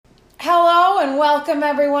welcome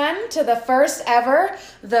everyone to the first ever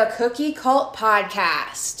The Cookie Cult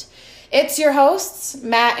Podcast. It's your hosts,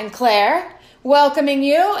 Matt and Claire, welcoming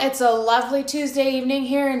you. It's a lovely Tuesday evening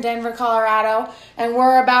here in Denver, Colorado, and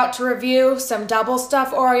we're about to review some Double Stuf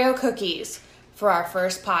Oreo cookies for our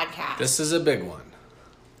first podcast. This is a big one.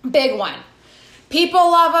 Big one.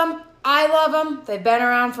 People love them. I love them. They've been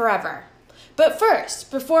around forever. But first,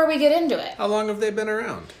 before we get into it... How long have they been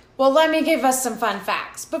around? Well, let me give us some fun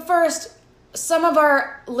facts. But first, some of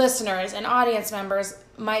our listeners and audience members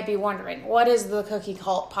might be wondering, what is the Cookie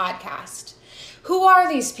Cult Podcast? Who are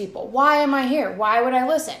these people? Why am I here? Why would I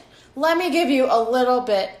listen? Let me give you a little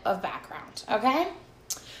bit of background, okay?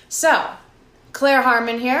 So, Claire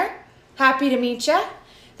Harmon here. Happy to meet you.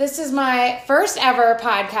 This is my first ever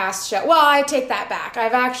podcast show. Well, I take that back.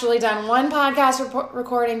 I've actually done one podcast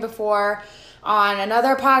recording before on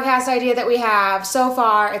another podcast idea that we have. So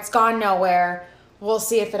far, it's gone nowhere. We'll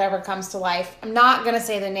see if it ever comes to life. I'm not going to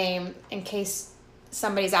say the name in case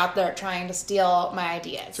somebody's out there trying to steal my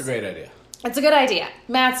ideas. It's a great idea. It's a good idea.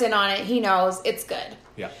 Matt's in on it. He knows. It's good.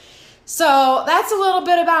 Yeah. So that's a little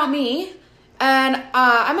bit about me. And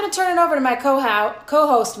I'm going to turn it over to my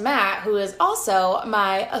co-host, Matt, who is also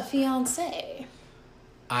my fiancé.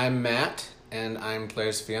 I'm Matt, and I'm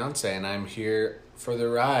Claire's fiancé, and I'm here for the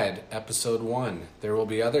ride, episode 1. There will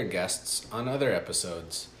be other guests on other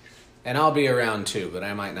episodes. And I'll be around too, but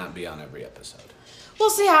I might not be on every episode. We'll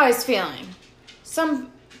see how he's feeling.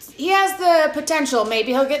 He has the potential.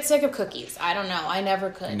 Maybe he'll get sick of cookies. I don't know. I never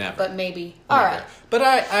could. Never. But maybe. Never. All right. But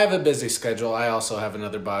I have a busy schedule. I also have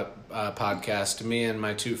another podcast. Me and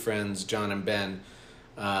my two friends, John and Ben,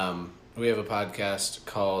 we have a podcast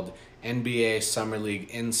called NBA Summer League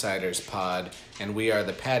Insiders Pod, and we are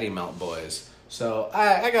the Patty Melt Boys. So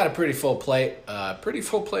I got a pretty full plate of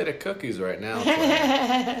cookies right now.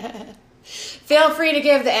 Feel free to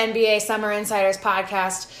give the NBA Summer Insiders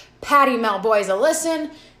podcast Patty Melt Boys a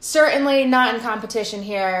listen. Certainly not in competition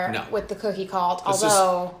here with the Cookie Cult,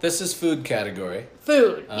 This is food category.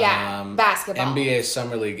 Food, yeah, basketball. NBA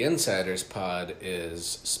Summer League Insiders Pod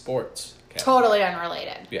is sports category. Totally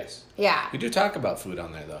unrelated. Yes. Yeah. We do talk about food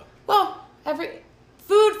on there, though. Well,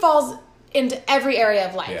 food falls into every area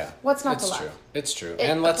of life. Yeah. What's not to love? It's true.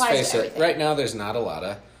 And let's face it, right now there's not a lot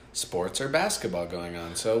of sports or basketball going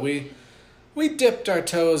on. So we dipped our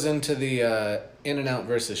toes into the In-N-Out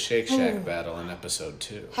versus Shake Shack battle in episode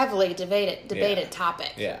 2. Heavily debated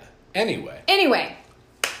topic. Yeah. Anyway,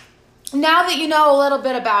 now that you know a little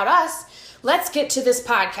bit about us, let's get to this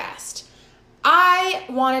podcast. I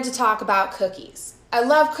wanted to talk about cookies. I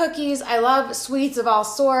love cookies. I love sweets of all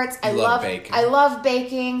sorts. I love baking. I love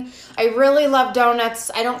baking. I really love donuts.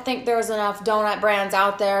 I don't think there's enough donut brands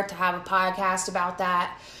out there to have a podcast about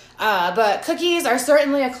that. But cookies are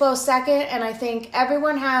certainly a close second, and I think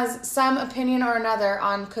everyone has some opinion or another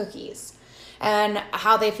on cookies and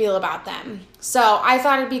how they feel about them. So I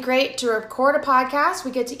thought it'd be great to record a podcast.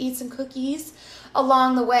 We get to eat some cookies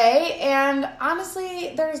along the way, and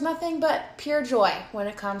honestly, there's nothing but pure joy when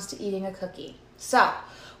it comes to eating a cookie. So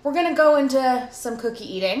we're going to go into some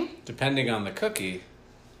cookie eating. Depending on the cookie,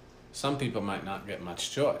 some people might not get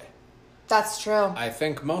much joy. That's true. I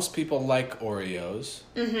think most people like Oreos,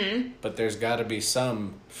 but there's got to be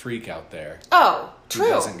some freak out there who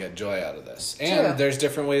doesn't get joy out of this. And there's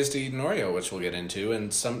different ways to eat an Oreo, which we'll get into,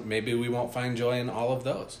 and maybe we won't find joy in all of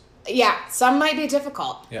those. Yeah, some might be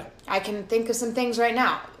difficult. Yeah. I can think of some things right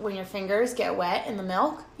now. When your fingers get wet in the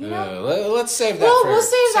milk, let's save that we'll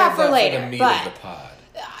save that for later. For the meat of the pod.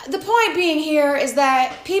 The point being here is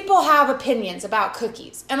that people have opinions about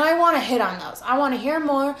cookies, and I want to hit on those. I want to hear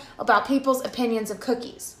more about people's opinions of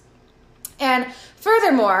cookies. And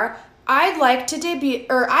furthermore, I'd like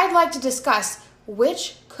to discuss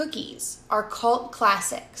which cookies are cult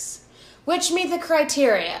classics, which meet the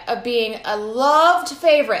criteria of being a loved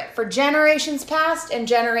favorite for generations past and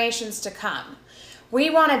generations to come.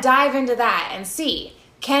 We want to dive into that and see,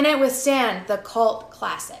 can it withstand the cult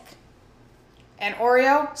classic? And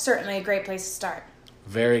Oreo, certainly a great place to start.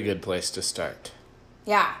 Very good place to start.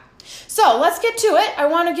 Yeah. So let's get to it. I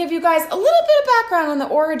want to give you guys a little bit of background on the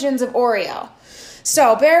origins of Oreo.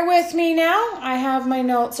 So bear with me now. I have my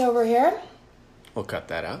notes over here. We'll cut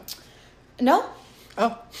that out. No.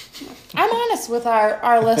 Oh. I'm honest with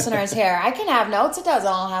our listeners here. I can have notes. It doesn't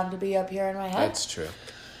all have to be up here in my head. That's true.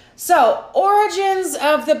 So, origins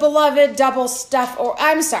of the beloved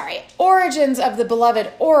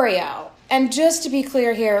Oreo. And just to be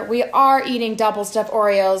clear here, we are eating Double Stuf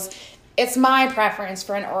Oreos. It's my preference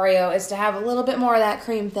for an Oreo is to have a little bit more of that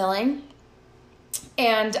cream filling.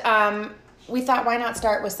 And we thought, why not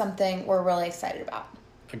start with something we're really excited about?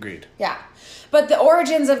 Agreed. Yeah. But the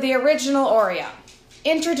origins of the original Oreo.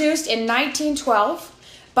 Introduced in 1912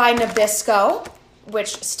 by Nabisco,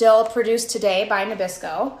 which still produced today by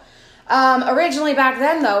Nabisco. Originally back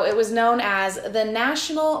then, though, it was known as the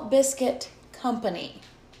National Biscuit Company.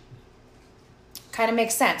 Kind of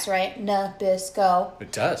makes sense, right? Nabisco.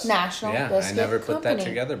 It does. National Biscuit Company. I never put that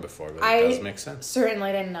together before, but it does make sense.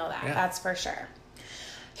 Certainly didn't know that. Yeah. That's for sure.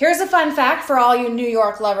 Here's a fun fact for all you New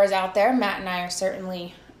York lovers out there. Matt and I are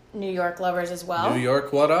certainly New York lovers as well. New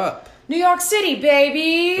York, what up? New York City,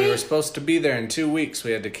 baby! We were supposed to be there in 2 weeks.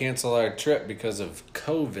 We had to cancel our trip because of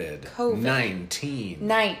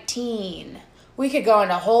COVID-19. We could go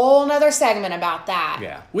into a whole nother segment about that.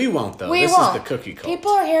 Yeah. We won't, though. This is the cookie cult.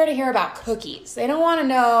 People are here to hear about cookies. They don't want to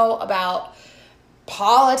know about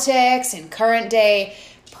politics and current day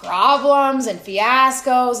problems and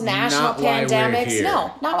fiascos, national pandemics.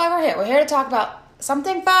 No, not why we're here. We're here to talk about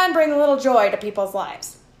something fun, bring a little joy to people's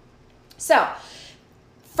lives. So,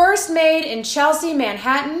 first made in Chelsea,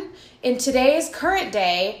 Manhattan, in today's current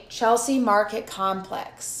day Chelsea Market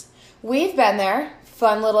Complex. We've been there.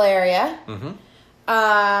 Fun little area. Mm-hmm.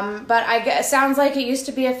 But I guess it sounds like it used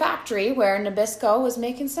to be a factory where Nabisco was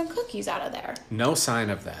making some cookies out of there. No sign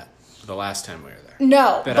of that the last time we were there.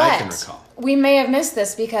 No, that I can recall. We may have missed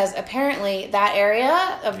this because apparently that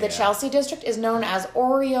area of the Chelsea district is known as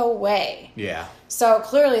Oreo Way. Yeah. So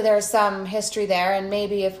clearly there's some history there, and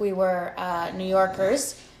maybe if we were New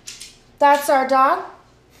Yorkers. That's our dog,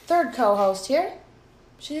 third co-host here.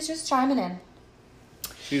 She's just chiming in.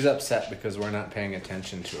 She's upset because we're not paying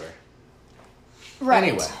attention to her. Right.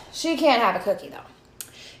 Anyway. She can't have a cookie, though.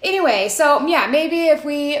 Anyway, so, yeah, maybe if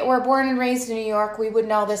we were born and raised in New York, we would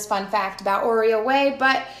know this fun fact about Oreo Way,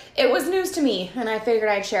 but it was news to me, and I figured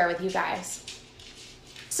I'd share with you guys.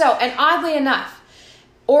 So, and oddly enough,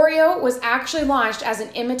 Oreo was actually launched as an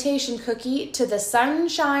imitation cookie to the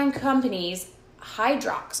Sunshine Company's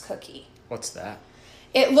Hydrox cookie. What's that?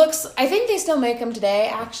 It looks, I think they still make them today,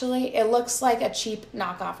 actually. It looks like a cheap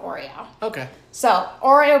knockoff Oreo. Okay. So,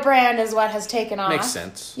 Oreo brand is what has taken off. Makes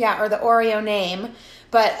sense. Yeah, or the Oreo name.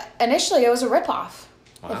 But initially, it was a ripoff,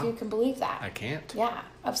 wow. if you can believe that. I can't. Yeah,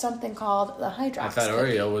 of something called the Hydrox I thought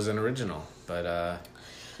cookie. Oreo was an original, but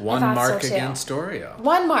one mark against Oreo.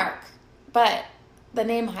 One mark, but the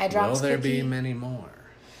name Hydrox Will there cookie, be many more?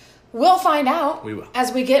 We'll find out. We will.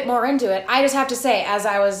 As we get more into it. I just have to say, as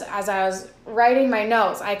I was writing my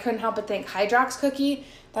notes, I couldn't help but think Hydrox cookie,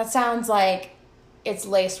 that sounds like it's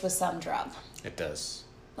laced with some drug. It does.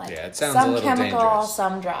 Like yeah, it sounds a little chemical, dangerous.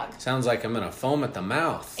 some drug. Sounds like I'm going to foam at the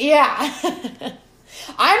mouth. Yeah.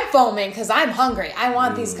 I'm foaming because I'm hungry. I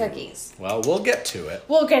want these cookies. Well, we'll get to it.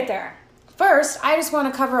 We'll get there. First, I just want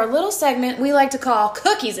to cover a little segment we like to call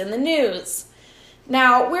Cookies in the News.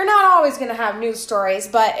 Now, we're not always going to have news stories,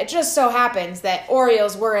 but it just so happens that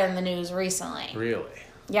Oreos were in the news recently. Really?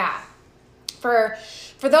 Yeah. For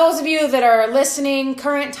those of you that are listening,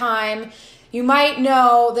 current time, you might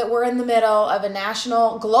know that we're in the middle of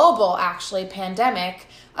a global, pandemic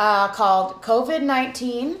called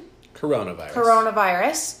COVID-19.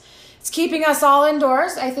 Coronavirus. It's keeping us all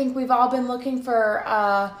indoors. I think we've all been looking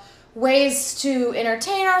for ways to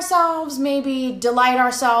entertain ourselves, maybe delight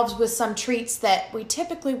ourselves with some treats that we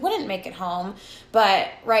typically wouldn't make at home. But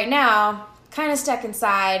right now, kind of stuck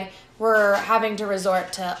inside, we're having to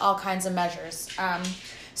resort to all kinds of measures.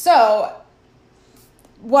 So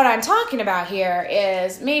what I'm talking about here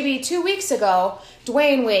is maybe 2 weeks ago,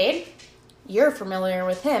 Dwayne Wade, you're familiar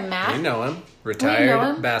with him, Matt. We know him.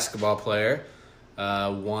 Retired basketball player.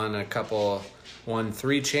 Won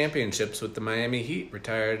 3 championships with the Miami Heat.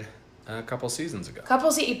 Retired a couple seasons ago.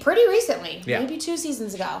 Pretty recently. Yeah. Maybe 2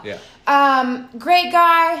 seasons ago. Yeah. Great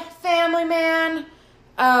guy, family man.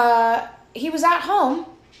 He was at home,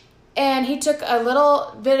 and he took a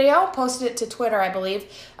little video, posted it to Twitter, I believe,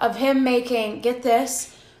 of him making, get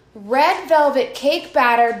this, red velvet cake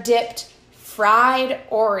batter dipped fried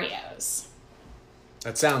Oreos.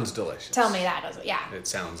 That sounds delicious. Tell me that doesn't, yeah. It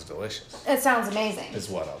sounds delicious. It sounds amazing. Is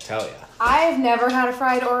what I'll tell you. I've never had a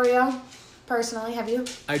fried Oreo, personally. Have you?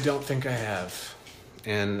 I don't think I have.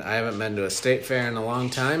 And I haven't been to a state fair in a long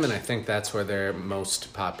time, and I think that's where they're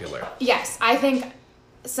most popular. Yes, I think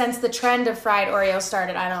since the trend of fried Oreos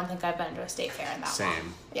started, I don't think I've been to a state fair in that long.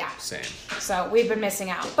 Same. Yeah. Same. So we've been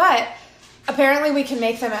missing out. But apparently we can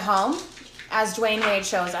make them at home, as Dwayne Wade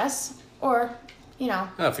shows us. Or, you know.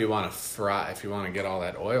 Well, if you want to get all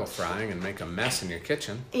that oil frying and make a mess in your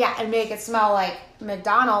kitchen. Yeah, and make it smell like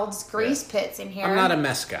McDonald's grease pits in here. I'm not a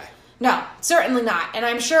mess guy. No, certainly not. And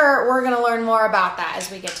I'm sure we're going to learn more about that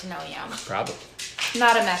as we get to know you. Probably.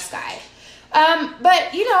 Not a mess guy. But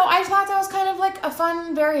I thought that was kind of like a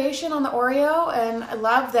fun variation on the Oreo, and I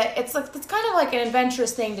love that it's kind of like an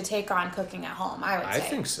adventurous thing to take on cooking at home, I would say. I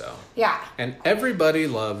think so. Yeah. And everybody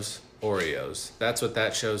loves Oreos. That's what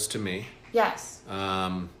that shows to me. Yes.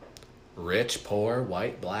 Rich, poor,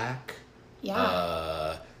 white, black.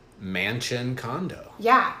 Yeah. Mansion, condo.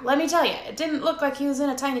 Yeah. Let me tell you, it didn't look like he was in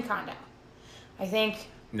a tiny condo. I think.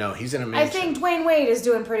 No, he's in a mansion. I think Dwayne Wade is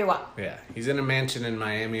doing pretty well. Yeah, he's in a mansion in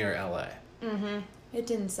Miami or LA. Mm-hmm. It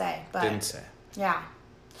didn't say, but Didn't say. Yeah.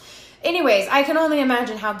 Anyways, I can only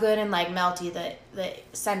imagine how good and like melty the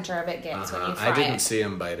center of it gets when you fry it. I didn't see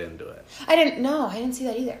him bite into it. I didn't see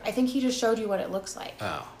that either. I think he just showed you what it looks like.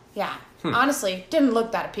 Oh. Yeah. Honestly, didn't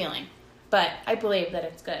look that appealing, but I believe that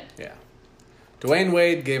it's good. Yeah. Dwayne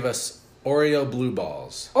Wade gave us Oreo blue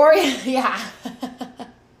balls. Oreo, yeah.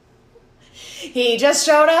 He just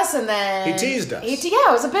showed us and then He teased us. Yeah,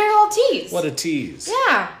 it was a big old tease. What a tease.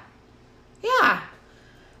 Yeah. Yeah.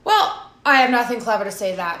 Well, I have nothing clever to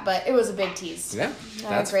say that, but it was a big tease. Yeah.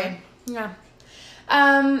 That's great. Yeah.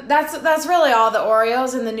 That's really all the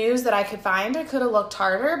Oreos in the news that I could find. I could have looked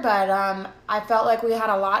harder, but I felt like we had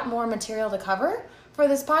a lot more material to cover for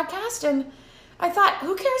this podcast, and I thought,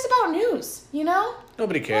 who cares about news,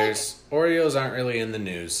 Nobody cares. Oreos aren't really in the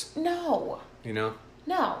news. No.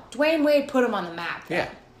 No. Dwayne Wade put them on the map. Yeah.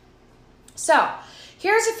 So,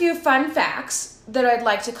 here's a few fun facts that I'd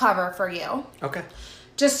like to cover for you. Okay.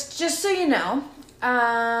 Just so you know.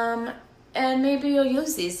 And maybe you'll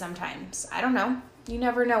use these sometimes. I don't know. You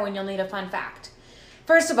never know when you'll need a fun fact.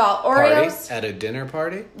 First of all, Oreos. Party? At a dinner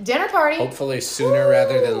party? Dinner party. Hopefully sooner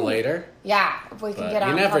rather than later. Yeah, if we can get out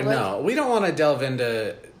you in never public. know. We don't want to delve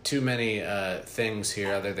into too many things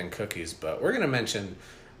here other than cookies, but we're going to mention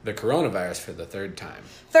the coronavirus for the third time.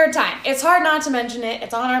 Third time. It's hard not to mention it.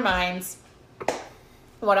 It's on our minds.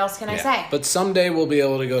 What else can I say? But someday we'll be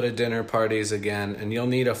able to go to dinner parties again, and you'll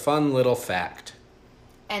need a fun little fact.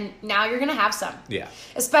 And now you're going to have some. Yeah.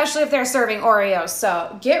 Especially if they're serving Oreos.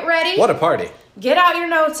 So get ready. What a party. Get out your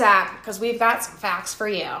notes app because we've got some facts for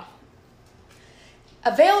you.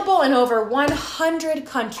 Available in over 100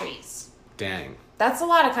 countries. Dang. That's a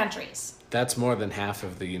lot of countries. That's more than half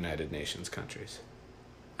of the United Nations countries.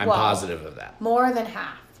 I'm Whoa. positive of that. More than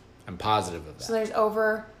half. I'm positive of that.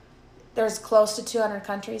 So there's close to 200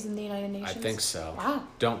 countries in the United Nations? I think so. Wow.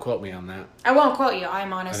 Don't quote me on that. I won't quote you.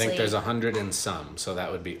 I'm honestly... I think there's 100 and some, so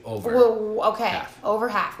that would be over okay. half. Over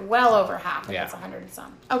half. Well over half. Yeah. It's 100 and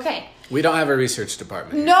some. Okay. We don't have a research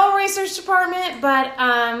department here. No research department, but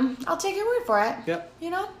I'll take your word for it. Yep.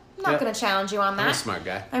 I'm not going to challenge you on that. I'm a smart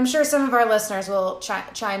guy. I'm sure some of our listeners will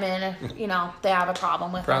chime in if, they have a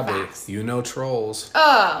problem with our Probably. facts. Trolls.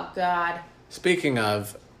 Oh, God. Speaking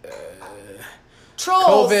of...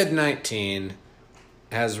 Trolls. COVID-19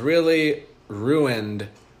 has really ruined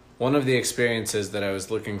one of the experiences that I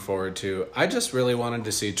was looking forward to. I just really wanted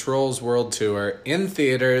to see Trolls World Tour in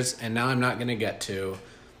theaters, and now I'm not going to get to.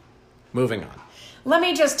 Moving on. Let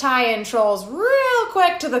me just tie in Trolls real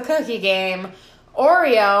quick to the cookie game.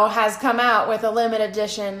 Oreo has come out with a limited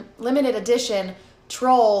edition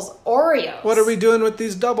Trolls Oreos. What are we doing with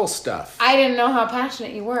these double stuff? I didn't know how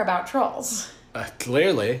passionate you were about Trolls.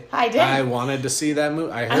 Clearly. I did. I wanted to see that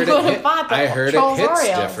movie. I heard Trolls it hits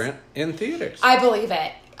Oreos. different in theaters. I believe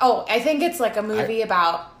it. Oh, I think it's like a movie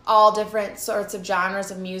about all different sorts of genres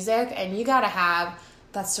of music, and you gotta have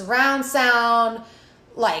that surround sound,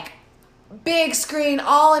 like big screen,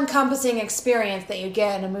 all-encompassing experience that you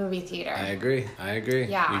get in a movie theater. I agree.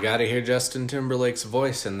 Yeah. You gotta hear Justin Timberlake's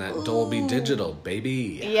voice in that Dolby Digital,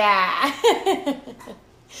 baby. Yeah.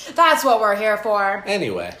 That's what we're here for.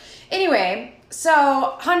 Anyway,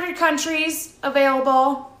 so 100 countries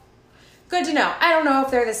available. Good to know. I don't know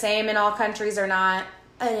if they're the same in all countries or not.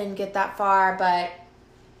 I didn't get that far, but...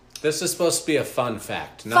 This is supposed to be a fun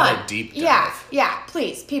fact, not a deep dive. Yeah,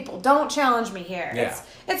 please, people, don't challenge me here. Yeah.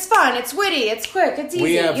 It's fun, it's witty, it's quick, it's easy.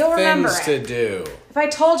 We have You'll remember things to do. If I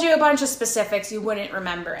told you a bunch of specifics, you wouldn't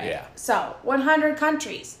remember it. Yeah. So, 100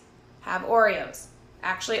 countries have Oreos.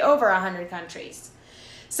 Actually, over 100 countries.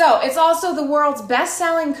 So, it's also the world's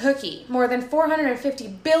best-selling cookie. More than 450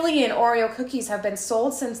 billion Oreo cookies have been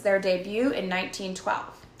sold since their debut in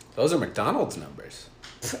 1912. Those are McDonald's numbers.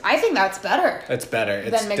 I think that's better. It's better.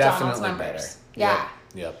 It's than McDonald's definitely numbers. better. Yeah.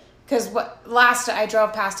 Yep. Because last I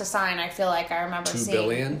drove past a sign, I feel like I remember 2 seeing.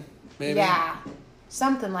 billion, maybe? Yeah.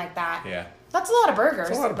 Something like that. Yeah. That's a lot of burgers.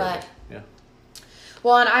 It's a lot of but burgers. Yeah.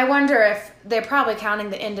 Well, and I wonder if they're probably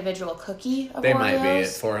counting the individual cookie of They Oreos. might be at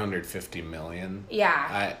 450 million.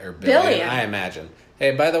 Yeah. Or billion, I imagine.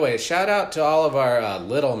 Hey, by the way, shout out to all of our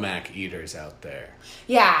Little Mac eaters out there.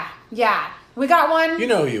 Yeah. We got one. You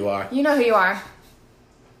know who you are. You know who you are.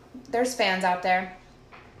 There's fans out there.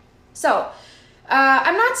 So,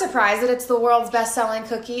 I'm not surprised that it's the world's best-selling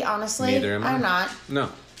cookie, honestly. Neither am I. I'm not. No.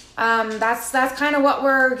 That's kind of what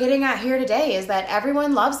we're getting at here today, is that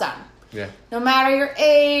everyone loves them. Yeah. No matter your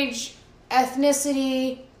age,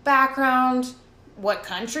 ethnicity, background, what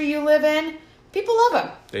country you live in, people love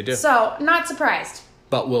them. They do. So, not surprised.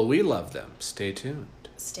 But will we love them? Stay tuned.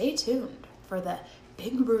 Stay tuned for the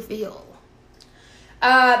big reveal.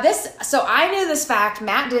 So I knew this fact.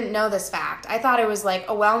 Matt didn't know this fact. I thought it was like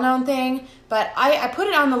a well-known thing, but I put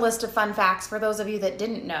it on the list of fun facts for those of you that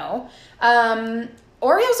didn't know.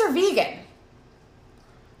 Oreos are vegan.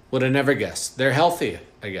 Would have never guessed. They're healthy,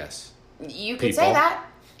 I guess. You could say that.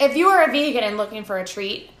 If you were a vegan and looking for a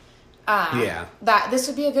treat, this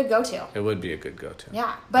would be a good go-to. It would be a good go-to.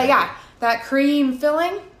 Yeah, but that cream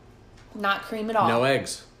filling, not cream at all. No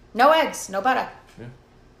eggs. No eggs, no butter. Yeah.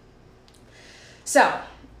 So,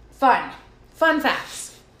 fun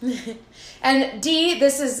facts. And D.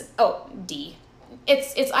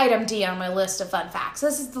 It's item D on my list of fun facts.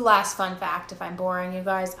 This is the last fun fact. If I'm boring you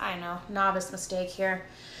guys, I know, novice mistake here.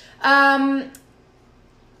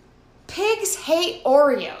 Pigs hate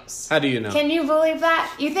Oreos. How do you know? Can you believe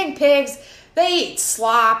that? You think pigs, they eat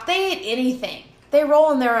slop, they eat anything. They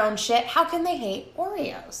roll in their own shit. How can they hate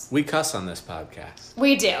Oreos? We cuss on this podcast.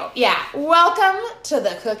 We do, yeah. Welcome to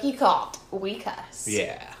the cookie cult. We cuss.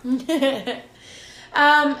 Yeah. They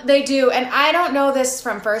do, and I don't know this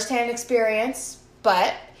from firsthand experience,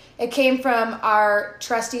 but it came from our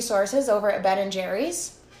trusty sources over at Ben &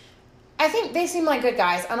 Jerry's. I think they seem like good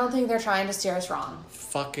guys. I don't think they're trying to steer us wrong.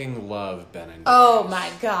 Fucking love Ben & Jerry's. Oh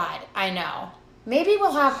my God, I know. Maybe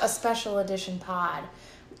we'll have a special edition pod.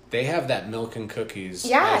 They have that milk and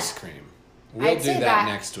cookies ice cream. We'll do that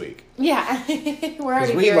next week. Yeah. We're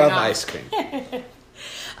already we love ice cream. No,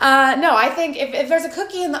 I think if there's a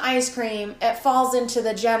cookie in the ice cream, it falls into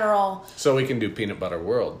the general... So we can do Peanut Butter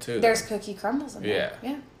World, too. There's cookie crumbles in there.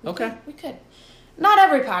 Yeah. Yeah. We could. Not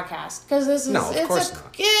every podcast, because this is... No, of course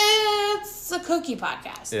not. It's a cookie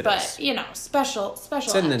podcast. It but, is. you know, special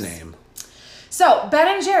It's in the apps. name. So,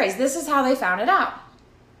 Ben & Jerry's, this is how they found it out.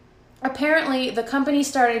 Apparently, the company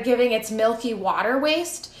started giving its milky water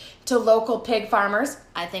waste to local pig farmers.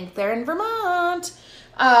 I think they're in Vermont.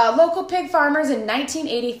 Local pig farmers in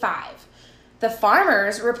 1985. The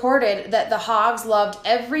farmers reported that the hogs loved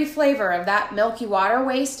every flavor of that milky water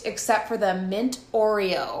waste except for the mint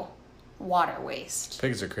Oreo water waste.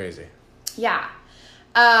 Pigs are crazy. Yeah.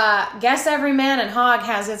 Guess every man and hog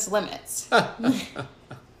has its limits. Took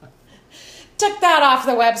that off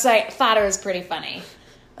the website. Thought it was pretty funny.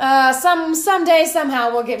 Someday,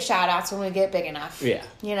 somehow, we'll give shout-outs when we get big enough. Yeah.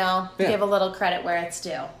 You know, give a little credit where it's due.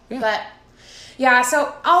 Yeah. But, yeah,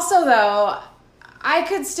 so also, though, I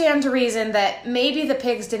could stand to reason that maybe the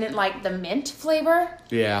pigs didn't like the mint flavor.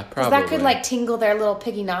 Yeah, probably. Because that could, like, tingle their little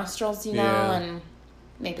piggy nostrils, you know, Yeah. and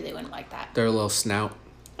maybe they wouldn't like that. Their little snout.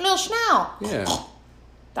 A little snout. Yeah.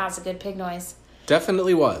 That was a good pig noise.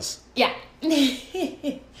 Definitely was. Yeah.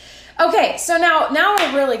 Okay, so now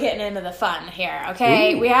we're really getting into the fun here,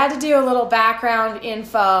 okay? Ooh. We had to do a little background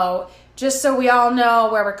info just so we all know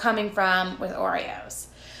where we're coming from with Oreos.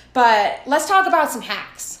 But let's talk about some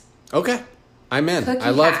hacks. Okay. I'm in. Cookie I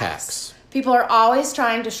love hacks. People are always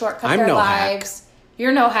trying to shortcut their lives. Hack.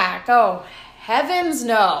 You're no hack. Oh, heavens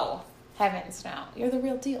no. Heavens no. You're the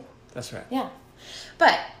real deal. That's right. Yeah.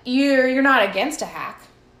 But you're not against a hack.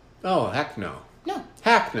 Oh, heck no. No.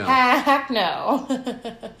 Hack no. Hack no.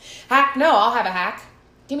 Hack no, I'll have a hack.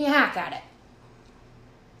 Give me a hack at it.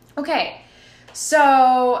 Okay,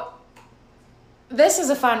 so this is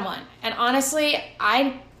a fun one. And honestly,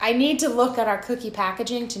 I need to look at our cookie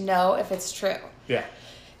packaging to know if it's true. Yeah.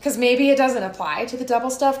 Because maybe it doesn't apply to the Double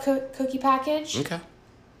Stuf cookie package. Okay.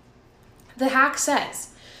 The hack says,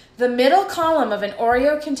 the middle column of an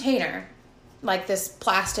Oreo container, like this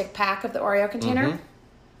plastic pack of the Oreo container,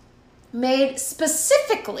 made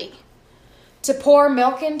specifically to pour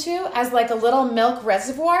milk into as like a little milk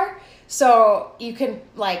reservoir. So you can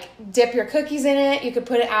like dip your cookies in it. You could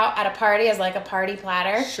put it out at a party as like a party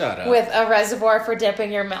platter. Shut up. With a reservoir for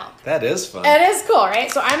dipping your milk. That is fun. It is cool,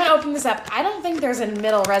 right? So I'm going to open this up. I don't think there's a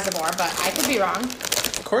middle reservoir, but I could be wrong.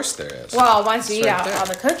 Of course there is. Well, once you It's eat right out there. all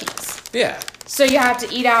the cookies. Yeah. So you have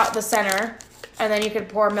to eat out the center, and then you could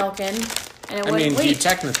pour milk in, and it wouldn't leak. You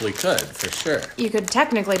technically could, for sure. You could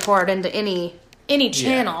technically pour it into any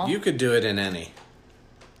channel. Yeah, you could do it in any.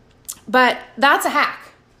 But that's a hack.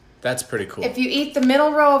 That's pretty cool. If you eat the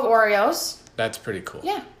middle row of Oreos, That's pretty cool.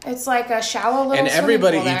 yeah, it's like a shallow little And swimming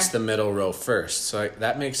everybody pool there. eats the middle row first, so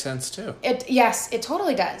that makes sense too. Yes, it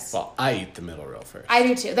totally does. Well, I eat the middle row first. I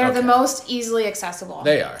do too. They're the Okay. most easily accessible.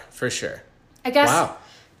 They are, for sure. I guess Wow.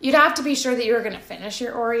 You'd have to be sure that you were going to finish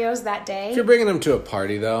your Oreos that day. If you're bringing them to a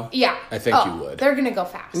party, though, Yeah. I think you would. They're going to go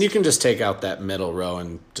fast. And you can just take out that middle row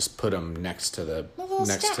and just put them next to the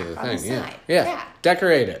stack thing. on the side. Yeah. Yeah.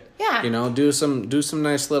 Decorate it. Yeah. You know, do some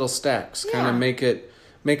nice little stacks. Kind of make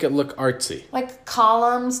it look artsy. Like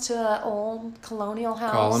columns to an old colonial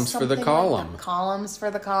house. Columns for the column. Columns for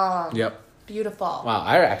the column. Yep. Beautiful. Wow,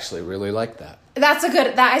 I actually really like that. That's a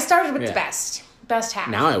good. I started with the best hack.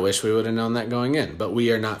 Now I wish we would have known that going in, but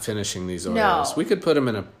we are not finishing these Oreos. No. We could put them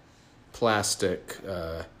in a plastic.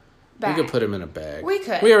 We could put them in a bag. We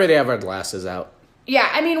could. We already have our glasses out. Yeah,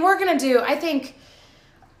 I mean, we're going to do, I think,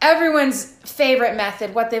 everyone's favorite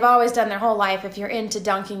method, what they've always done their whole life, if you're into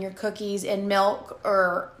dunking your cookies in milk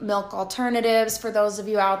or milk alternatives, for those of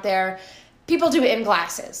you out there, people do it in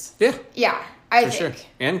glasses. Yeah. Yeah, I think. Sure.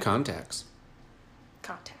 And contacts.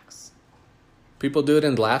 Contacts. People do it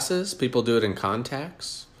in glasses. People do it in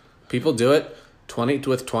contacts. People do it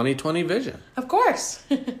with 20/20 vision. Of course.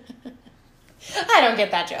 I don't get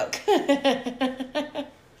that joke.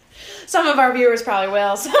 Some of our viewers probably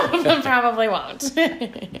will. Some of them probably won't.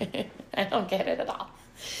 I don't get it at all.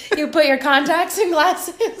 You put your contacts in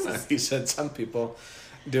glasses? You said some people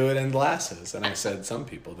do it in glasses, and I said some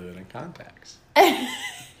people do it in contacts.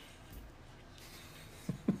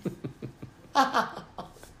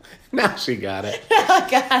 Now she got it. I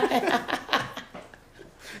got it.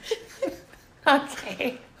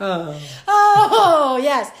 Okay. Oh,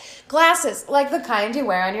 yes. Glasses, like the kind you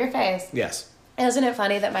wear on your face. Yes. Isn't it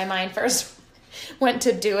funny that my mind first went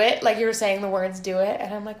to do it? Like you were saying the words do it.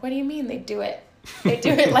 And I'm like, what do you mean they do it? They do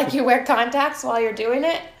it like you wear contacts while you're doing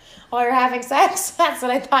it? While you're having sex? That's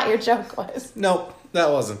what I thought your joke was. Nope, that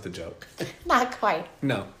wasn't the joke. Not quite.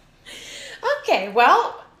 No. Okay,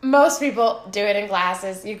 well, most people do it in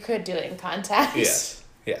glasses. You could do it in contacts.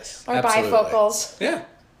 Yes. Or absolutely. bifocals. Yeah.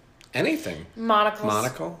 Anything. Monocles.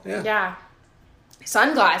 Monocle, yeah. Yeah.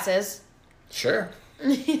 Sunglasses. Sure.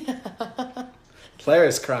 Claire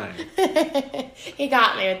is crying. He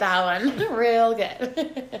got me with that one. Real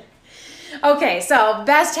good. Okay, so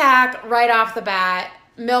best hack right off the bat,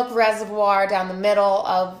 milk reservoir down the middle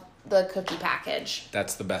of the cookie package.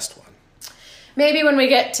 That's the best one. Maybe when we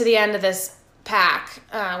get to the end of this pack,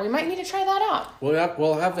 we might need to try that out.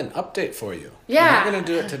 We'll have an update for you. Yeah. We're not going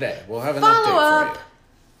to do it today. We'll have an Follow update up. for you.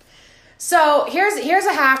 So here's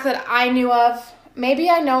a hack that I knew of. Maybe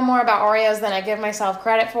I know more about Oreos than I give myself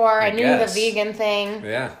credit for. I knew guess. the vegan thing.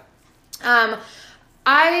 Yeah.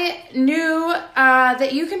 I knew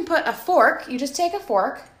that you can put a fork. You just take a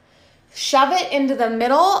fork, shove it into the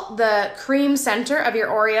middle, the cream center of your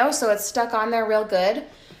Oreo, so it's stuck on there real good.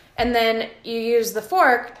 And then you use the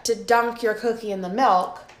fork to dunk your cookie in the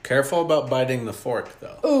milk. Careful about biting the fork,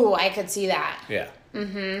 though. Ooh, I could see that. Yeah.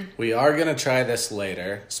 Mm-hmm. We are going to try this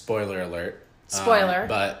later. Spoiler alert. Spoiler.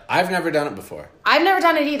 But I've never done it before. I've never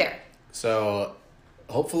done it either. So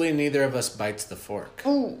hopefully neither of us bites the fork.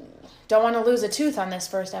 Ooh, don't want to lose a tooth on this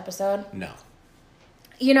first episode. No.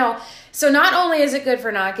 You know, so not only is it good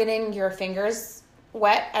for not getting your fingers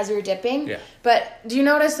wet as you're dipping, but do you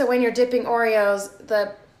notice that when you're dipping Oreos,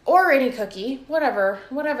 or any cookie, whatever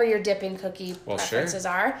your dipping cookie preferences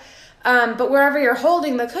are, but wherever you're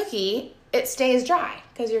holding the cookie, it stays dry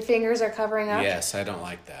because your fingers are covering up. Yes, I don't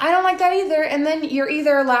like that. I don't like that either. And then you're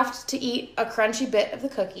either left to eat a crunchy bit of the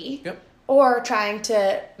cookie, or trying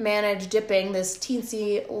to manage dipping this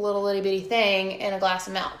teensy little itty bitty thing in a glass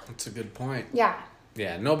of milk. That's a good point. Yeah.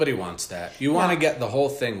 Yeah, nobody wants that. You want to get the whole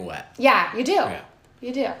thing wet. Yeah, you do. Yeah.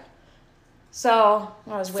 You do. So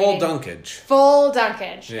I was waiting. Full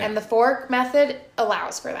dunkage. Yeah. And the fork method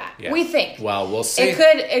allows for that. Yeah. We think. Well, we'll see.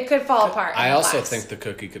 It could fall apart. I also think the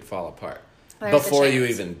cookie could fall apart There's before you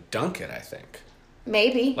even dunk it, I think.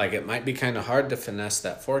 Maybe. Like it might be kind of hard to finesse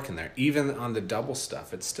that fork in there. Even on the double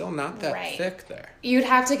stuff, it's still not that thick there. You'd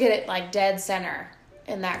have to get it like dead center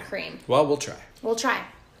in that cream. Well, we'll try.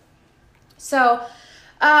 So,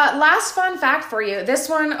 last fun fact for you. This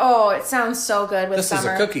one, it sounds so good with summer.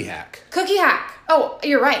 This is a cookie hack. Cookie hack. Oh,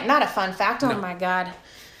 you're right. Not a fun fact. Oh, my God.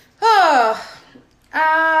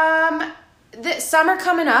 Summer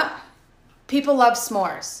coming up. People love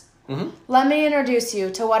s'mores. Mm-hmm. Let me introduce you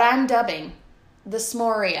to what I'm dubbing the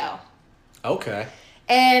S'moreo. Okay.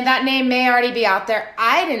 And that name may already be out there.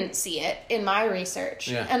 I didn't see it in my research.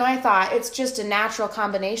 Yeah. And I thought it's just a natural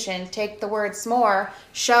combination. Take the word s'more,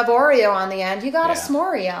 shove Oreo on the end. You got a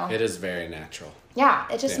S'moreo. It is very natural. Yeah,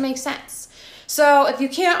 it just makes sense. So if you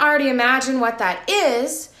can't already imagine what that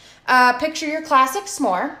is, picture your classic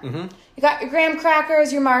s'more. Mm-hmm. You got your graham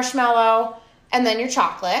crackers, your marshmallow, and then your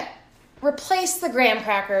chocolate. Replace the graham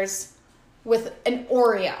crackers with an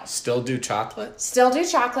Oreo. Still do chocolate? Still do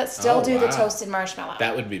chocolate. Still do the wow. toasted marshmallow.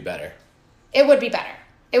 That would be better. It would be better.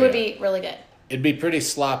 It would be really good. It'd be pretty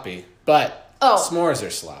sloppy, but s'mores are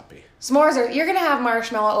sloppy. S'mores are, you're going to have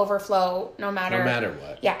marshmallow overflow no matter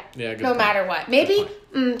what. Yeah. Yeah, good no point. matter what. Maybe,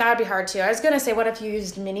 that would be hard too. I was going to say, what if you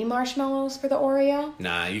used mini marshmallows for the Oreo?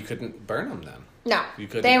 Nah, you couldn't burn them then. No. You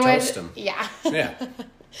couldn't toast them. Yeah. Yeah.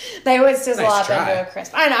 They would sizzle Nice up try. into a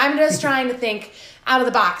crisp. I know, I'm just trying to think out of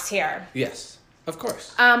the box here. Yes, of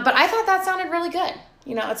course. But I thought that sounded really good.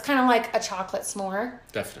 You know, it's kind of like a chocolate s'more.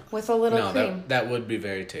 Definitely. With a little cream. No, that would be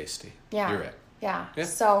very tasty. Yeah. You're right. Yeah. Yeah.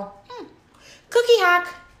 So, cookie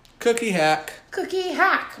hack. Cookie hack. Cookie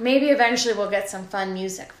hack. Maybe eventually we'll get some fun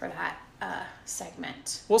music for that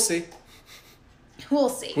segment. We'll see. We'll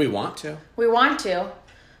see. We want to. We want to.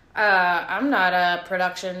 I'm not a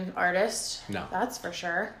production artist. No. That's for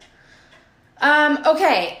sure.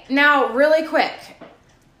 Okay, now really quick.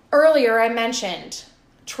 Earlier I mentioned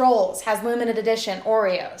Trolls has limited edition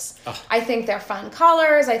Oreos. Oh. I think they're fun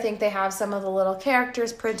colors. I think they have some of the little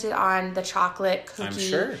characters printed on the chocolate cookie. I'm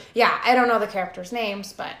sure. Yeah, I don't know the characters'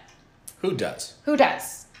 names, but... Who does? Who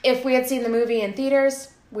does? If we had seen the movie in theaters,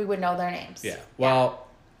 we would know their names. Yeah. Well,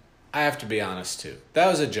 I have to be honest too. That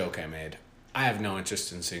was a joke I made. I have no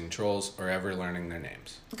interest in seeing Trolls or ever learning their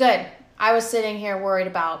names. Good. I was sitting here worried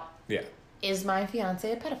about, Yeah. is my fiance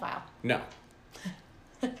a pedophile? No.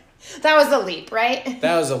 That was the leap, right?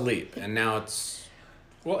 That was a leap, and now it's...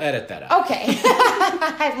 We'll edit that out. Okay.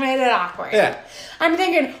 I've made it awkward. Yeah. I'm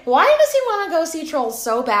thinking, why does he want to go see Trolls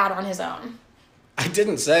so bad on his own? I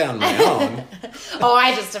didn't say on my own. Oh,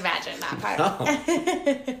 I just imagined that part. No.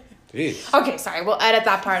 Jeez. Okay, sorry. We'll edit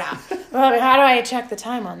that part out. Well, how do I check the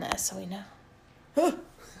time on this so we know?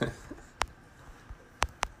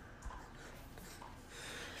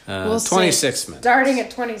 We'll 26 see. minutes. Starting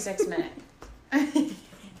at 26 minutes.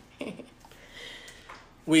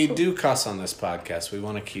 We do cuss on this podcast. We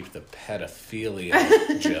want to keep the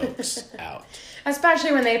pedophilia jokes out.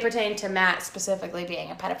 Especially when they pertain to Matt specifically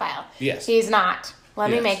being a pedophile. Yes. He's not. Let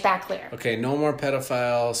me Yes. make that clear. Okay, no more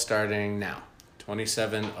pedophile starting now.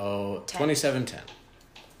 2710.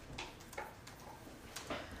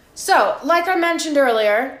 So, like I mentioned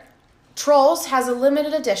earlier, Trolls has a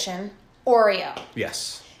limited edition Oreo.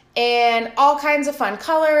 Yes. And all kinds of fun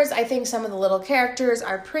colors. I think some of the little characters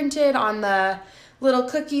are printed on the little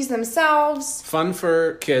cookies themselves. Fun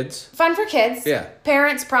for kids. Fun for kids. Yeah.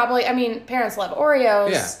 Parents parents love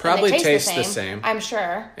Oreos. Yeah, and probably they taste the same. I'm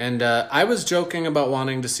sure. And I was joking about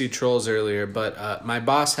wanting to see Trolls earlier, but my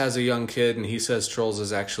boss has a young kid, and he says Trolls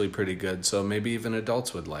is actually pretty good, so maybe even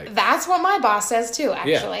adults would like. That's what my boss says too,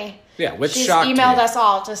 actually. Yeah, which She's shocked me. emailed us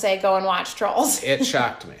all to say go and watch Trolls. It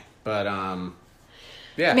shocked me, but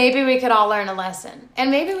yeah. Maybe we could all learn a lesson.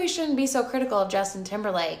 And maybe we shouldn't be so critical of Justin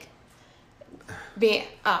Timberlake.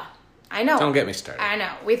 I know. Don't get me started. I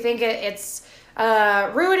know. We think it's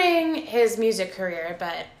ruining his music career,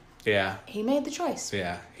 but Yeah. he made the choice.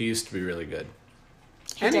 Yeah, he used to be really good.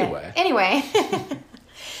 He did. Anyway.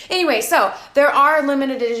 Anyway, so there are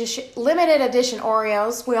limited edition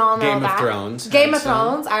Oreos. We all know Game of that. Thrones Game had of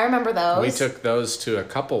some. Thrones. I remember those. We took those to a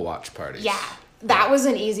couple watch parties. Yeah. That was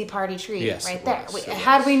an easy party treat Yes, right it there. was. It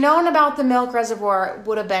Had was. we known about the milk reservoir, it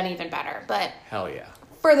would have been even better. But Hell yeah.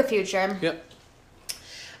 for the future. Yep.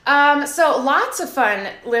 So lots of fun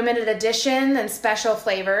limited edition and special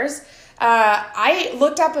flavors. I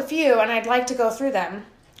looked up a few and I'd like to go through them.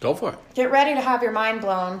 Go for it. Get ready to have your mind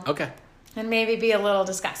blown Okay. and maybe be a little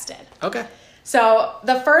disgusted. Okay. So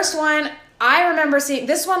the first one, I remember seeing,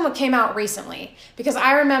 this one came out recently because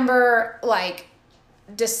I remember like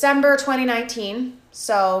December 2019,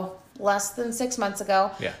 so less than 6 months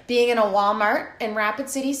ago, Yeah. being in a Walmart in Rapid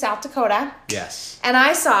City, South Dakota. Yes. And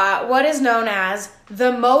I saw what is known as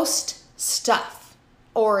the most stuff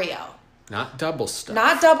Oreo. Not double stuff.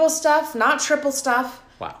 Not double stuff, not triple stuff.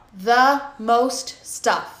 Wow. The most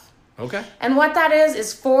stuff. Okay. And what that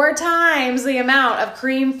is 4 times the amount of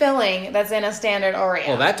cream filling that's in a standard Oreo.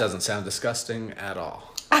 Well, that doesn't sound disgusting at all.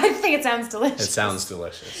 I think it sounds delicious. It sounds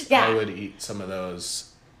delicious. Yeah. I would eat some of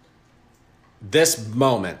those this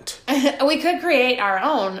moment. We could create our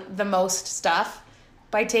own the most stuff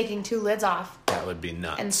by taking 2 lids off. That would be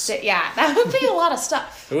nuts. And that would be a lot of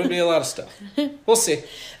stuff. It would be a lot of stuff. We'll see.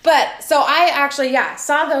 But, so I actually,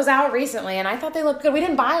 saw those out recently, and I thought they looked good. We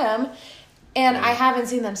didn't buy them, and I haven't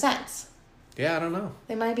seen them since. Yeah, I don't know.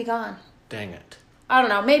 They might be gone. Dang it. I don't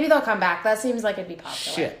know. Maybe they'll come back. That seems like it'd be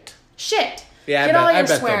popular. Shit. Yeah, Get I all bet your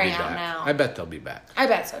they'll swearing be out back. now. I bet they'll be back. I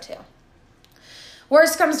bet so, too.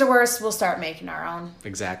 Worst comes to worst, we'll start making our own.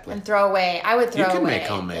 Exactly. And throw away. I would throw away. You can make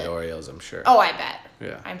homemade Oreos, I'm sure. Oh, I bet.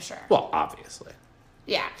 Yeah. I'm sure. Well, obviously.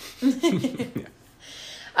 Yeah.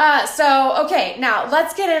 Okay, now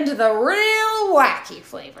let's get into the real wacky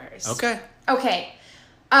flavors. Okay.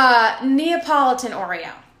 Neapolitan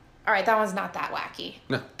Oreo. All right, that one's not that wacky.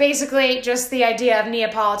 No. Basically, just the idea of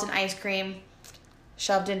Neapolitan ice cream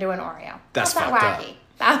shoved into an Oreo. That's not fucked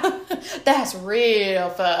wacky. That's real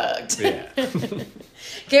fucked. Yeah.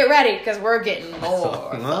 Get ready, because we're getting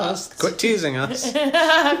more fucked. Quit teasing us.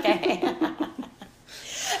 Okay.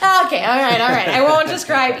 Okay, all right. I won't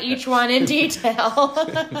describe each one in detail.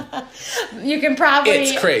 You can probably...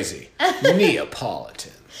 It's crazy.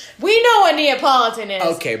 Neapolitan. We know what Neapolitan is.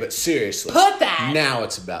 Okay, but seriously. Put that. Now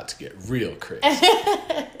it's about to get real crazy.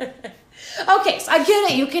 Okay, so I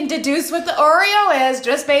get it. You can deduce what the Oreo is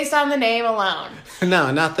just based on the name alone.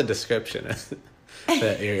 No, not the description.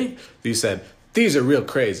 You said, these are real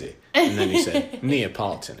crazy. And then you said,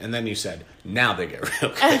 Neapolitan. And then you said, now they get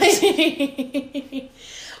real crazy.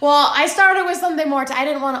 Well, I started with something more. I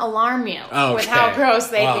didn't want to alarm you with how gross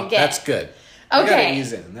they can get. That's good. Okay. We gotta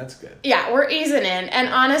ease in. That's good. Yeah, we're easing in. And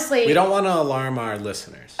honestly... We don't want to alarm our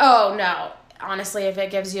listeners. Oh, no. Honestly, if it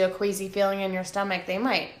gives you a queasy feeling in your stomach, they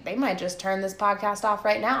might just turn this podcast off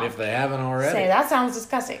right now. If they haven't already. Say, that sounds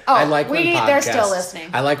disgusting. Oh, they're still listening.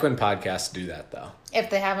 I like when podcasts do that, though. If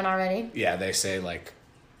they haven't already? Yeah, they say, like,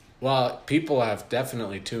 well, people have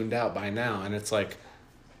definitely tuned out by now, and it's like,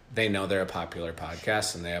 they know they're a popular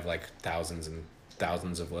podcast, and they have, like, thousands and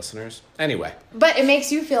thousands of listeners. Anyway. But it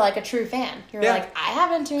makes you feel like a true fan. You're like, I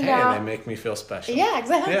haven't tuned out. Hey, they make me feel special. Yeah,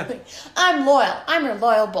 exactly. Yeah. I'm loyal. I'm your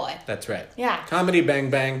loyal boy. That's right. Yeah. Comedy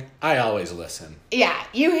Bang Bang, I always listen. Yeah,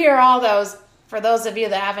 you hear all those, for those of you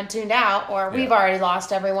that haven't tuned out, or we've already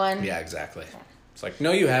lost everyone. Yeah, exactly. Yeah. It's like,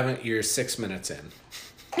 no, you haven't. You're 6 minutes in.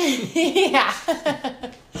 Yeah.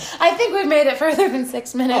 I think we've made it further than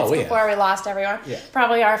 6 minutes before we lost everyone. Yeah.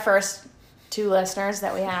 Probably our first 2 listeners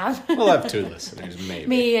that we have. We'll have 2 listeners, maybe.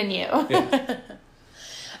 Me and you. Yeah.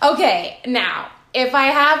 Okay, now, if I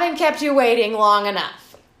haven't kept you waiting long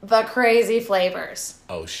enough, the crazy flavors.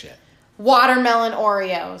 Oh, shit. Watermelon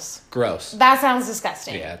Oreos. Gross. That sounds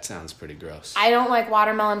disgusting. Yeah, it sounds pretty gross. I don't like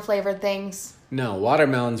watermelon flavored things. No,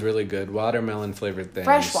 watermelon's really good. Watermelon flavored things.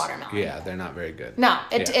 Fresh watermelon. Yeah, they're not very good. No,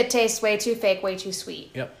 it tastes way too fake, way too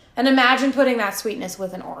sweet. Yep. And imagine putting that sweetness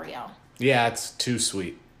with an Oreo. Yeah, it's too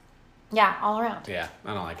sweet. Yeah, all around. Yeah,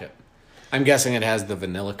 I don't like it. I'm guessing it has the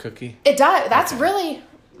vanilla cookie. It does. That's really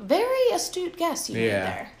very astute guess you made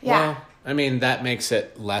there. Yeah. Well, I mean, that makes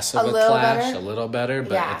it less of a clash, a little better,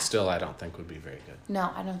 but it still, I don't think, would be very good.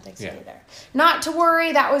 No, I don't think so either. Not to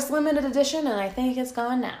worry, that was limited edition, and I think it's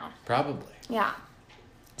gone now. Probably. Yeah.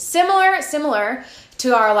 Similar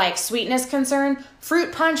to our, like, sweetness concern,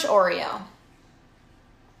 fruit punch Oreo.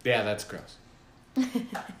 Yeah, that's gross.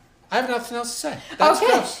 I have nothing else to say. That's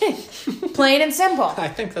gross. Plain and simple. I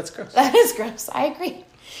think that's gross. That is gross. I agree.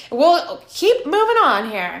 We'll keep moving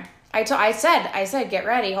on here. I said, get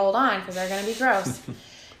ready. Hold on, because they're going to be gross.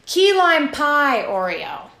 Key lime pie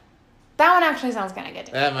Oreo. That one actually sounds kind of good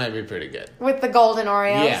to me. That might be pretty good. With the golden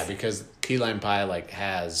Oreos? Yeah, because key lime pie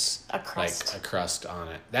has a crust. Like a crust on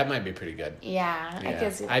it. That might be pretty good. Yeah.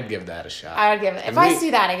 I'd give that a shot. I would give it. If I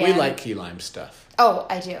see that again. We like key lime stuff. Oh,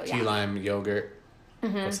 I do, yeah. Key lime yogurt.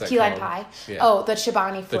 Mm-hmm. What's that key lime called? Pie. Yeah. Oh, the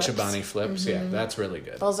Chobani flips. The Chobani flips, yeah, that's really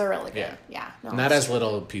good. Those are really good. Yeah. No, and that has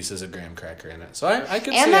little pieces of graham cracker in it. So I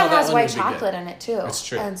could see and how that has one white would be chocolate good. in it too. That's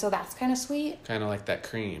true. And so that's kind of sweet. Kind of like that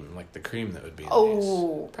cream, like the cream that would be in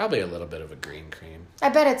these. Probably a little bit of a green cream. I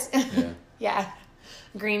bet it's yeah.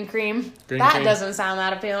 Green cream. That doesn't sound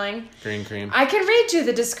that appealing. Green cream. I can read you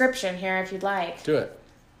the description here if you'd like. Do it.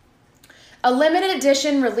 A limited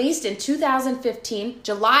edition released in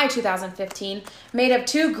July 2015, made of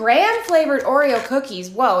 2 graham-flavored Oreo cookies.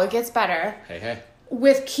 Whoa, it gets better. Hey.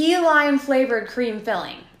 With key lime-flavored cream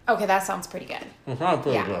filling. Okay, that sounds pretty good.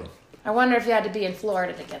 Pretty good. I wonder if you had to be in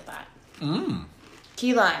Florida to get that.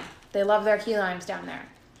 Key lime. They love their key limes down there.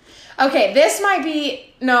 Okay, this might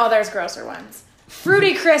be... No, there's grosser ones.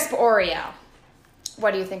 Fruity Crisp Oreo.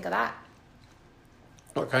 What do you think of that?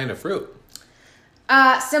 What kind of fruit?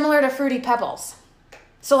 Similar to Fruity Pebbles.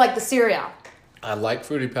 So like the cereal. I like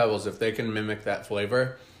Fruity Pebbles. If they can mimic that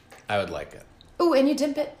flavor, I would like it. Ooh, and you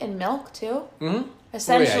dip it in milk too? Mm-hmm.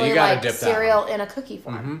 Essentially like cereal in a cookie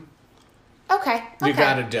form. Mm-hmm. Okay. You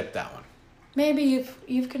gotta dip that one. Maybe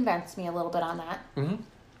you've convinced me a little bit on that. Mm-hmm.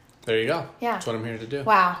 There you go. Yeah. That's what I'm here to do.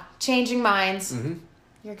 Wow. Changing minds. Mm-hmm.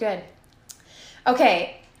 You're good.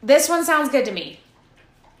 Okay. This one sounds good to me.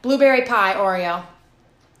 Blueberry pie Oreo.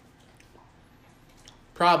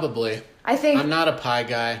 Probably. I think... I'm not a pie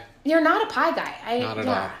guy. You're not a pie guy. Not at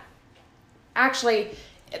all. Actually,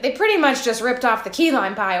 they pretty much just ripped off the key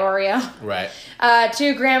lime pie Oreo. Right.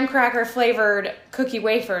 2 graham cracker flavored cookie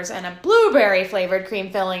wafers and a blueberry flavored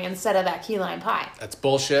cream filling instead of that key lime pie. That's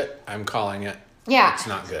bullshit. I'm calling it. Yeah. It's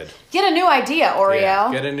not good. Get a new idea, Oreo.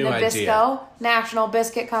 Yeah, get a new idea. National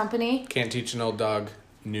Biscuit Company. Can't teach an old dog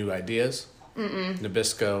new ideas.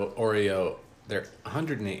 Nabisco, Oreo, they're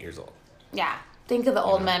 108 years old. Yeah. Think of the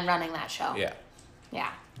old men running that show. Yeah.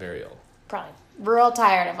 Yeah. Very old. Probably real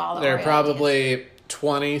tired of all the They're Oreo probably ideas.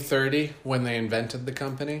 20, 30 when they invented the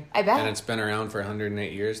company. I bet. And it's been around for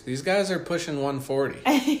 108 years. These guys are pushing 140.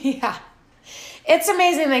 Yeah. It's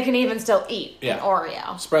amazing they can even still eat an Oreo.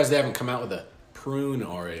 I'm surprised they haven't come out with a prune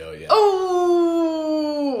Oreo yet.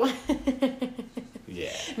 Ooh.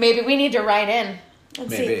 Yeah. Maybe we need to write in and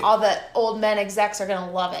Maybe. see. All the old men execs are going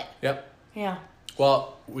to love it. Yep. Yeah.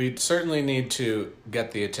 Well, we certainly need to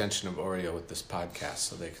get the attention of Oreo with this podcast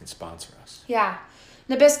so they can sponsor us. Yeah.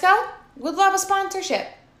 Nabisco, would love a sponsorship.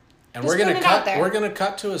 And Just we're gonna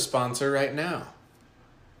cut to a sponsor right now.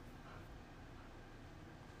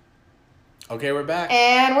 Okay, we're back.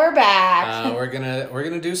 And we're back. We're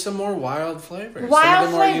gonna do some more wild flavors. Wild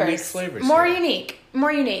some of the flavors. more unique flavors.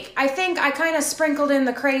 More unique. I think I kind of sprinkled in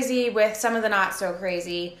the crazy with some of the not so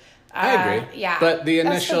crazy. I agree. Yeah. But the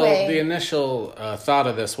initial thought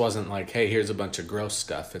of this wasn't like, hey, here's a bunch of gross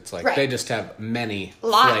stuff. It's like they just have many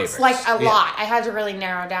flavors. Like a lot. I had to really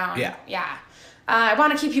narrow down. Yeah. Yeah. I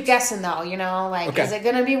want to keep you guessing though, like, okay. Is it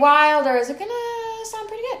going to be wild or is it going to sound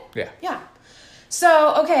pretty good? Yeah. Yeah.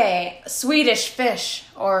 So, okay, Swedish fish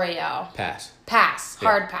Oreo. Pass. Yeah.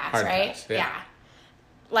 Hard pass, right? Pass. Yeah.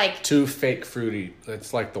 Like too fake fruity.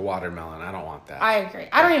 It's like the watermelon. I don't want that. I agree.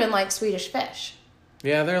 I don't even like Swedish fish.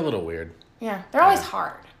 Yeah, they're a little weird. Yeah, they're always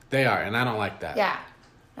hard. They are, and I don't like that. Yeah,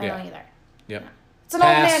 I don't either. Yep. It's an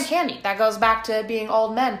old man candy. That goes back to being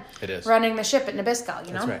old men. It is. Running the ship at Nabisco,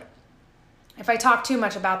 That's right. If I talk too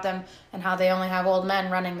much about them and how they only have old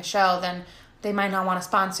men running the show, then they might not want to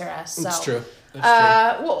sponsor us. So. That's true.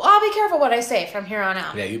 Well, I'll be careful what I say from here on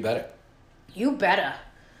out. Yeah, you better. You better.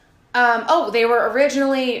 They were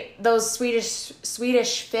originally, those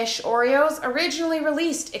Swedish fish Oreos, originally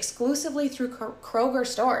released exclusively through Kroger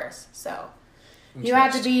stores. So you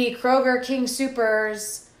had to be Kroger King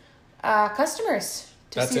Supers customers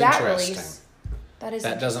to see that release.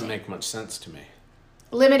 That doesn't make much sense to me.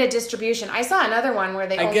 Limited distribution. I saw another one where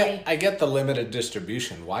I get the limited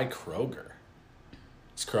distribution. Why Kroger?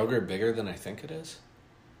 Is Kroger bigger than I think it is?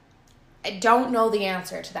 I don't know the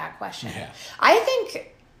answer to that question. Yeah. I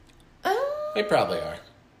think... They probably are.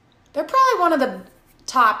 They're probably one of the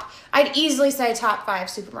top... I'd easily say top 5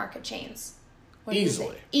 supermarket chains.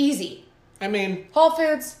 Easily. Easy. I mean... Whole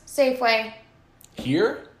Foods, Safeway.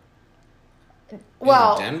 Here?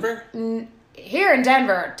 Well... In Denver? Here in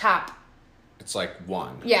Denver, top... It's like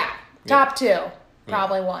 1. Yeah. Top 2.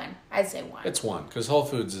 Probably 1. I'd say 1. It's 1, because Whole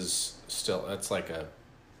Foods is still... That's like a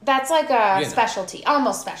specialty.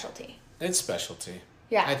 Almost specialty. It's specialty.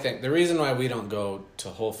 Yeah. I think the reason why we don't go to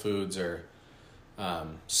Whole Foods or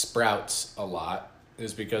Sprouts a lot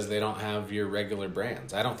is because they don't have your regular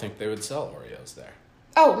brands. I don't think they would sell Oreos there.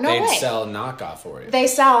 Oh, no way. They'd sell knockoff Oreos. They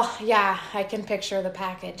sell, yeah, I can picture the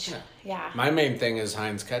package. Yeah. My main thing is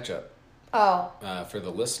Heinz ketchup. Oh. For the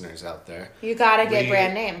listeners out there. You gotta get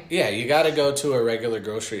brand name. Yeah, you gotta go to a regular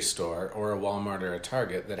grocery store or a Walmart or a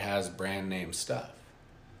Target that has brand name stuff.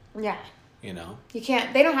 Yeah. You know? You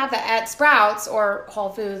can't, they don't have that at Sprouts or Whole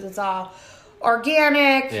Foods. It's all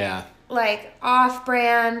organic. Yeah. Like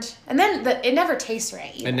off-brand. And then it never tastes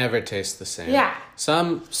right either. It never tastes the same. Yeah.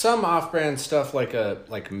 Some off-brand stuff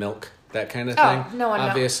like milk, that kind of thing. Oh, no one knows.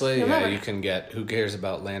 Obviously, Yeah, you can get, who cares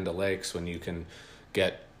about Land O'Lakes when you can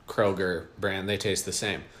get Kroger brand, they taste the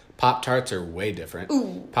same. Pop-Tarts are way different.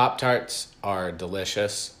 Ooh. Pop-Tarts are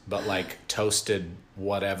delicious, but like toasted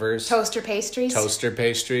whatevers. Toaster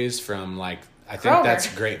pastries from like, I think Kroger.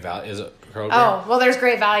 that's Great Value. Is it Kroger? Oh, well, there's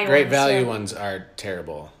Great Value Great ones. Value ones are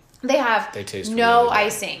terrible. They taste no really bad.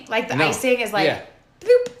 icing. Like the icing is like Yeah.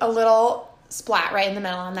 bloop, a little splat right in the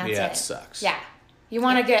middle, and that's it. Yeah, it sucks. Yeah. You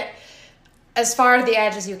want to get as far to the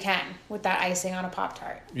edge as you can with that icing on a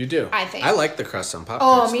Pop-Tart. You do. I think. I like the crust on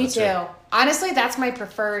Pop-Tarts. Oh, me too. Honestly, that's my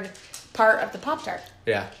preferred part of the Pop-Tart.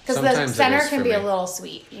 Yeah. Because the center can be a little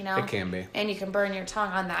sweet, It can be. And you can burn your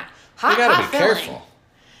tongue on that You gotta be filling. careful.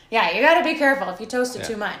 Yeah, you gotta be careful if you toast it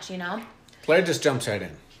too much, Claire just jumps right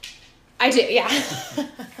in. I do, yeah.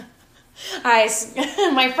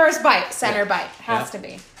 My first bite, center bite, has to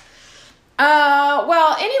be.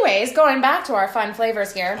 Well, anyways, going back to our fun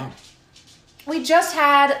flavors here. Oh. We just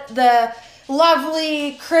had the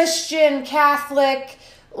lovely Christian, Catholic,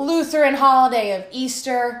 Lutheran holiday of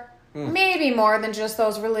Easter. Maybe more than just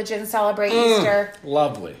those religions celebrate Easter.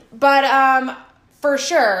 Lovely. But for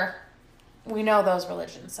sure, we know those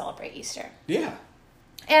religions celebrate Easter. Yeah.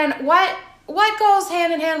 And what goes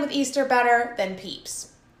hand in hand with Easter better than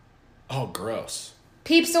Peeps? Oh, gross.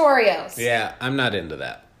 Peeps Oreos. Yeah, I'm not into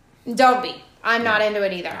that. Don't be. I'm not into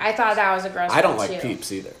it either. I thought that was a gross I don't one, like too.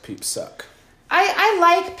 Peeps either. Peeps suck. I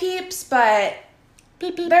like Peeps, but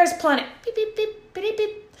there's plenty.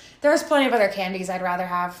 There's plenty of other candies I'd rather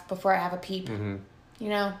have before I have a Peep. Mm-hmm. You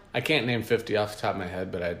know? I can't name 50 off the top of my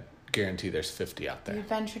head, but I guarantee there's 50 out there. You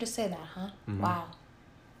venture to say that, huh? Mm-hmm.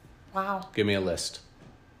 Wow. Give me a list.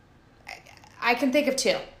 I can think of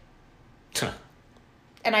 2.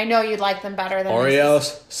 And I know you'd like them better than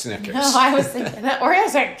Oreos, Snickers. No, I was thinking that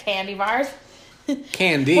Oreos are candy bars.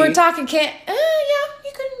 Candy. We're talking yeah,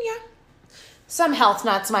 you can, yeah. Some health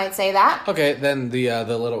nuts might say that. Okay, then the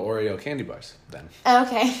little Oreo candy bars, then.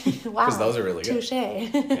 Okay. Wow. Because those are really good. Touche.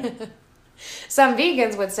 Yeah. Some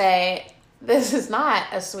vegans would say, this is not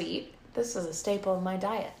a sweet. This is a staple of my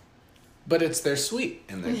diet. But it's their sweet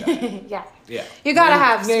in their diet. Yeah. Yeah. You gotta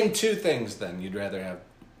have Name 2 things, then, you'd rather have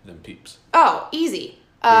than Peeps. Oh, easy.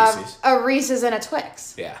 Reese's. A Reese's and a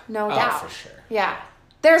Twix. Yeah. No doubt. Oh, for sure. Yeah.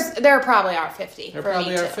 There probably are 50. There for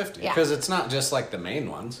probably me are too. 50. Yeah. Because it's not just like the main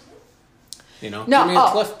ones. You know? No, Give me a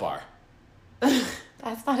Cliff Bar.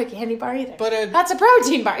 That's not a candy bar either. But that's a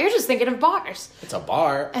protein bar. You're just thinking of bars. It's a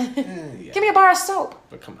bar. Yeah. Give me a bar of soap.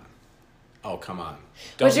 But come on. Oh, come on.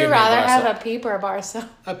 Would you give me rather bar have soap. a Peep or a bar of soap?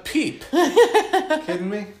 A Peep? Kidding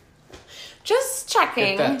me? Just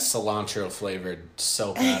checking. Get that cilantro flavored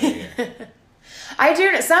soap out of here. I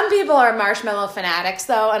do. Some people are marshmallow fanatics,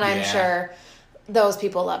 though, and I'm Yeah. sure those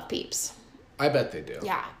people love Peeps. I bet they do.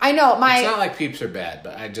 Yeah, I know. It's not like Peeps are bad,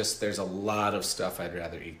 but there's a lot of stuff I'd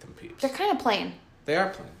rather eat than Peeps. They're kind of plain. They are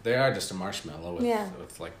plain. They are just a marshmallow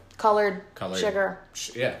with like Colored sugar.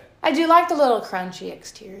 Yeah. I do like the little crunchy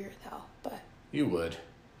exterior, though. But You would.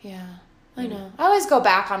 yeah, I know. I always go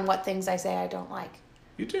back on what things I say I don't like.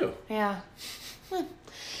 You do. Yeah.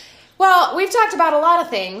 Well, we've talked about a lot of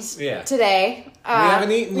things today. We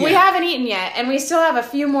haven't eaten yet. We haven't eaten yet, and we still have a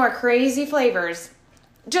few more crazy flavors.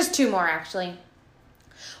 Just 2 more, actually.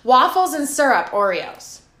 Waffles and syrup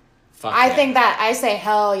Oreos. Fuck I yeah. think that, I say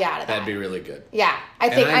hell yeah to that. That'd be really good. Yeah,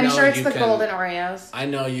 I'm know sure it's you the can- golden Oreos. I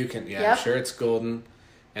know you can. Yeah, Yep. I'm sure it's golden.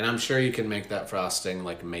 And I'm sure you can make that frosting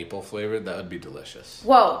like maple flavored. That would be delicious.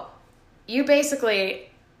 Whoa. You basically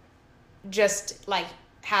just like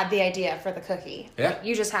had the idea for the cookie. Yeah.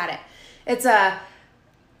 You just had it. It's a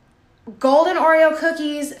golden Oreo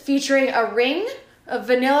cookies featuring a ring of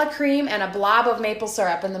vanilla cream and a blob of maple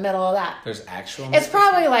syrup in the middle of that. There's actual. It's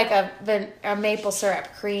probably like a maple syrup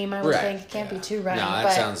cream, I would think. It can't be too runny. No, that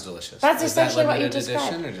but sounds delicious. That's Is that essentially what you limited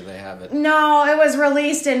described. edition, or do they have it? No, it was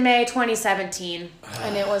released in May 2017,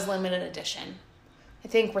 and it was limited edition. I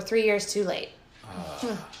think we're 3 years too late.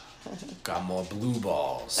 Got more blue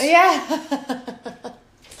balls. Yeah.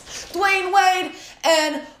 Dwayne Wade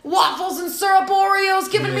and waffles and syrup Oreos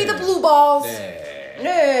giving me the blue balls.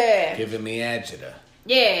 Yeah. Giving me agita.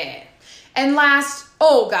 Yeah. And last,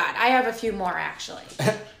 oh God, I have a few more actually.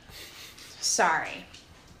 Sorry.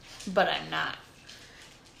 But I'm not.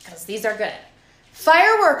 Because these are good.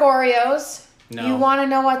 Firework Oreos. No. You want to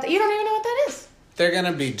know what, you don't even know what that is. They're going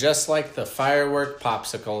to be just like the firework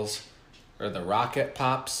popsicles or the rocket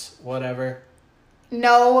pops, whatever.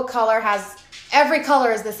 No color has, every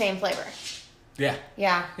color is the same flavor. Yeah.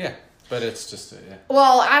 Yeah. Yeah. But it's just, yeah.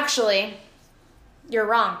 Well, actually, you're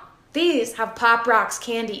wrong. These have Pop Rocks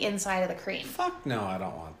candy inside of the cream. Fuck no, I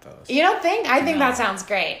don't want those. You don't think? I think No. that sounds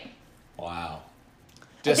great. Wow.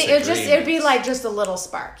 I think it'd be like just a little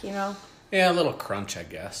spark, you know? Yeah, a little crunch, I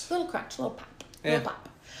guess. Little crunch, little pop. Yeah. Little pop.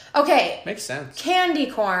 Okay. Makes sense. Candy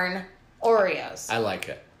corn Oreos. I like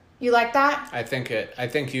it. You like that? I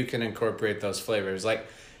think you can incorporate those flavors. Like,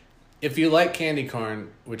 if you like candy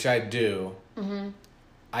corn, which I do,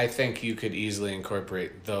 I think you could easily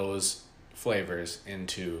incorporate those flavors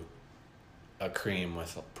into a cream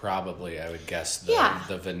with probably, I would guess,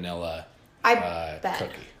 the vanilla bet.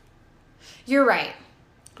 cookie. You're right.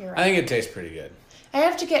 I think it tastes pretty good. I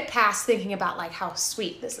have to get past thinking about like how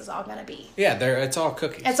sweet this is all gonna be. Yeah, it's all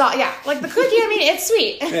cookies. It's all like the cookie. I mean, it's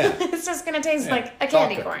sweet. Yeah. It's just gonna taste like a it's all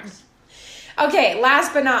candy corn. cookies. Okay,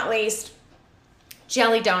 last but not least,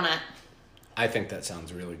 jelly donut. I think that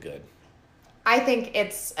sounds really good. I think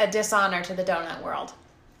it's a dishonor to the donut world.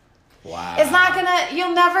 Wow. It's not gonna.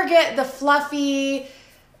 You'll never get the fluffy,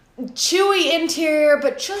 chewy interior,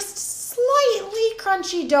 but just slightly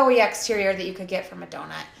crunchy, doughy exterior that you could get from a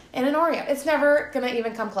donut and an Oreo. It's never gonna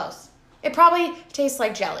even come close. It probably tastes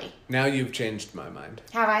like jelly. Now you've changed my mind.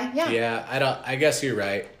 Have I? Yeah. Yeah, I guess you're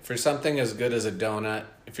right. For something as good as a donut,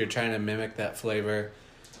 if you're trying to mimic that flavor,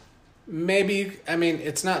 maybe, I mean,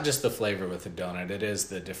 it's not just the flavor with a donut, it is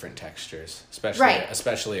the different textures,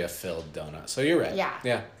 especially a filled donut. So you're right. Yeah.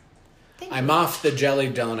 Yeah. I'm off the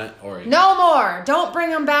jelly donut Oreo. No more. Don't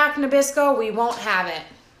bring them back, Nabisco. We won't have it.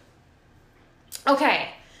 Okay.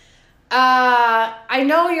 I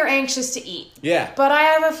know you're anxious to eat. Yeah. But I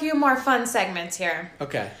have a few more fun segments here.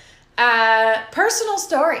 Okay. Personal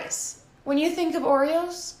stories. When you think of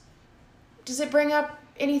Oreos, does it bring up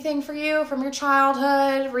anything for you from your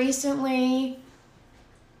childhood, recently?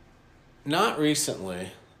 Not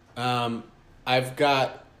recently. I've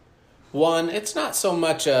got one. It's not so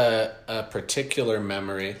much a particular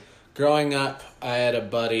memory. Growing up, I had a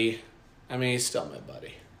buddy. I mean, he's still my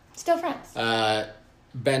buddy. Still friends.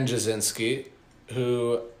 Ben Jasinski,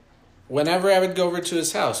 who, whenever I would go over to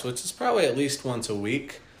his house, which is probably at least once a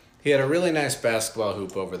week, he had a really nice basketball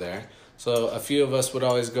hoop over there. So a few of us would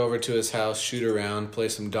always go over to his house, shoot around, play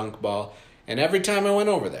some dunk ball. And every time I went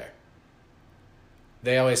over there,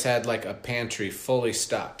 they always had like a pantry fully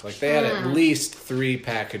stocked. Like they had at least 3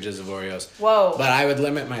 packages of Oreos. Whoa. But I would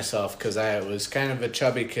limit myself because I was kind of a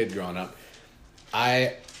chubby kid growing up.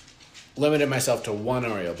 I limited myself to 1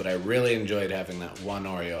 Oreo, but I really enjoyed having that 1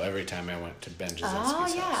 Oreo every time I went to Ben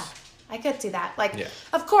Jasinski's house. I could see that. Like,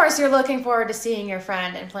 of course, you're looking forward to seeing your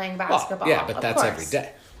friend and playing basketball. Well, yeah, but that's every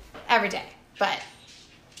day. Every day. But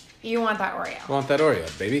you want that Oreo. I want that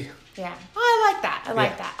Oreo, baby. Yeah. Oh, I like that. I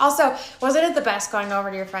like that. Also, wasn't it the best going over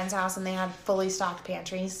to your friend's house and they had fully stocked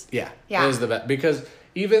pantries? Yeah. Yeah. It was the best. Because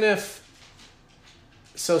even if...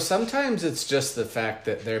 So sometimes it's just the fact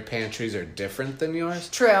that their pantries are different than yours.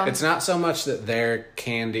 True. It's not so much that their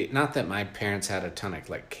candy... Not that my parents had a ton of,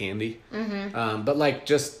 like, candy. Mm-hmm. But, like,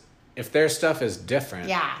 just... If their stuff is different...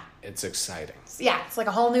 Yeah. It's exciting. Yeah, it's like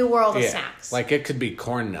a whole new world of snacks. Like it could be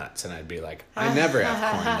corn nuts, and I'd be like, I never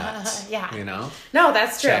have corn nuts. Yeah. You know? No,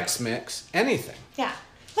 that's true. Chex Mix, anything. Yeah.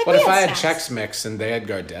 Like but if I had Chex Mix and they had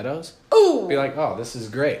Gardettos, ooh, I'd be like, oh, this is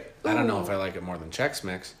great. Ooh. I don't know if I like it more than Chex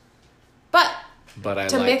Mix. But I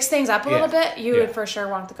to mix things up a little bit, you would for sure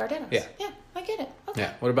want the Gardettos. Yeah. Yeah, I get it. Okay.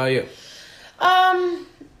 Yeah. What about you?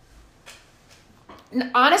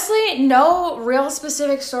 Honestly, no real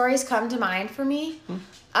specific stories come to mind for me.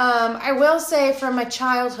 I will say from my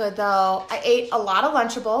childhood, though, I ate a lot of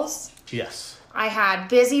Lunchables. Yes. I had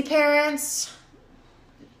busy parents.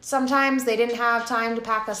 Sometimes they didn't have time to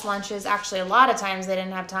pack us lunches. Actually, a lot of times they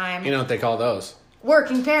didn't have time. You know what they call those?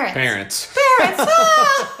 Working parents. Parents.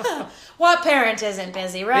 What parent isn't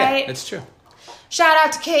busy, right? Yeah, it's true. Shout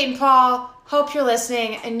out to Kate and Paul. Hope you're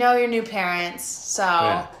listening and know your new parents. So...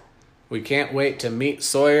 Yeah. We can't wait to meet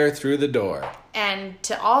Sawyer through the door. And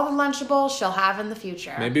to all the Lunchables she'll have in the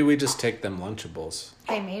future. Maybe we just take them Lunchables.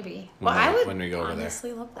 Hey, maybe. When we go over there. I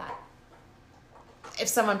honestly love that. If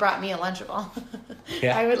someone brought me a Lunchable.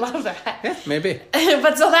 Yeah. I would love that. Yeah, maybe.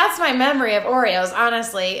 But so that's my memory of Oreos,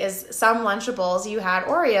 honestly, is some Lunchables you had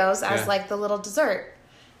Oreos as like the little dessert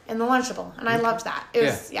in the Lunchable. And I loved that. It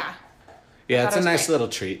was, Yeah, it's a nice little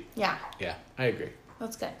treat. Yeah. Yeah, I agree.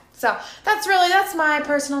 That's good. So that's my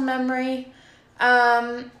personal memory.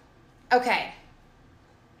 Okay.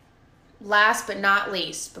 Last but not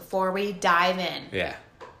least, before we dive in. Yeah.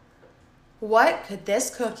 What could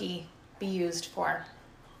this cookie be used for?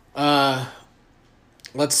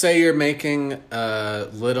 Let's say you're making a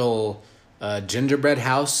little gingerbread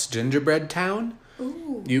house, gingerbread town.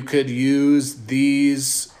 Ooh. You could use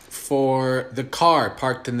these for the car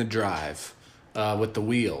parked in the drive with the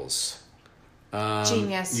wheels.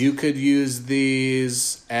 Genius. You could use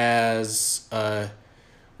these as a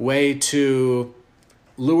way to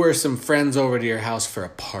lure some friends over to your house for a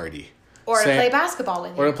party. Or to play basketball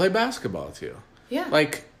with you. Or to play basketball with you. Yeah.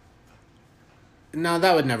 Like, no,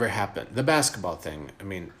 that would never happen. The basketball thing, I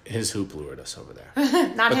mean, his hoop lured us over there.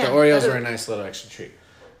 Not him. But the Oreos were a nice little extra treat.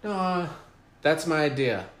 No, that's my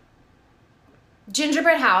idea.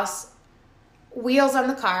 Gingerbread house. Wheels on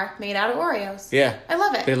the car made out of Oreos. Yeah. I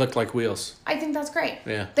love it. They look like wheels. I think that's great.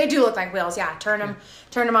 Yeah. They do look like wheels, yeah. Turn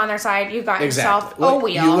them on their side. You've got yourself a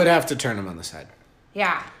wheel. You would have to turn them on the side.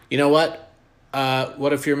 Yeah. You know what?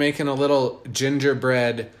 What if you're making a little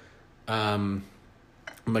gingerbread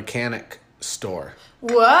mechanic store?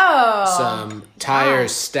 Whoa. Some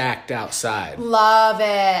tires stacked outside. Love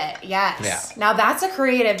it. Yes. Yeah. Now that's a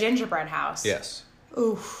creative gingerbread house. Yes.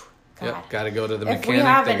 Oof. God. Yep. Got to go to the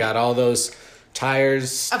mechanic. They got all those tires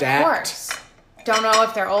stacked. Of course. Don't know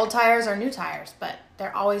if they're old tires or new tires, but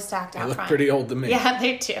they're always stacked out front. They look pretty old to me. Yeah,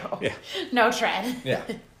 they do. Yeah. No tread. Yeah.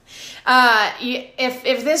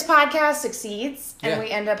 If this podcast succeeds and we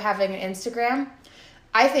end up having an Instagram,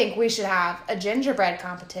 I think we should have a gingerbread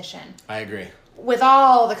competition. I agree. With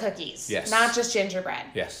all the cookies. Yes. Not just gingerbread.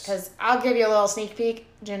 Yes. Because I'll give you a little sneak peek.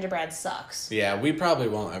 Gingerbread sucks. Yeah, we probably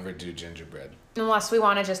won't ever do gingerbread. Unless we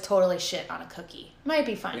want to just totally shit on a cookie. Might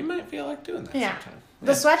be fun. We might feel like doing that sometime.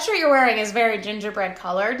 The sweatshirt you're wearing is very gingerbread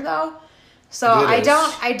colored, though. So I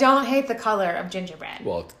don't hate the color of gingerbread.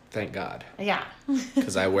 Well, thank God. Yeah.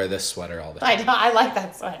 Because I wear this sweater all the time. I like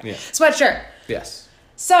that sweater. Yeah. Sweatshirt. Yes.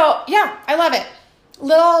 So, yeah, I love it.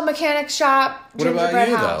 Little mechanic shop, what gingerbread about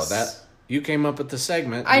you, house. though? You came up with the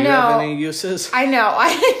segment. I know. Do you have any uses? I know.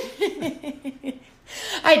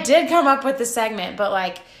 I did come up with the segment, but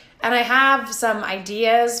and I have some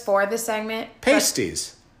ideas for the segment.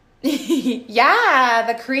 Pasties. Yeah,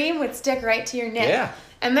 the cream would stick right to your nip. Yeah.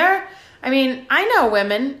 And I know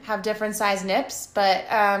women have different size nips, but...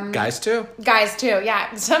 guys too? Guys too,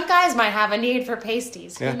 yeah. Some guys might have a need for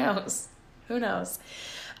pasties. Yeah. Who knows?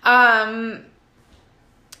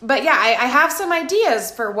 But yeah, I have some ideas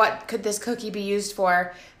for what could this cookie be used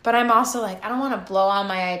for, but I'm also I don't want to blow all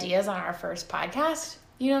my ideas on our first podcast.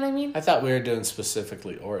 You know what I mean? I thought we were doing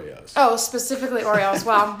specifically Oreos. Oh, specifically Oreos.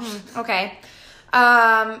 Well, okay.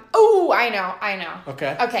 Oh, I know.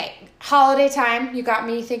 Okay. Holiday time. You got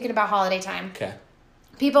me thinking about holiday time. Okay.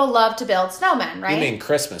 People love to build snowmen, right? You mean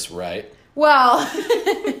Christmas, right? Well,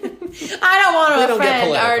 I don't want to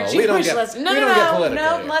offend our Jewish listeners.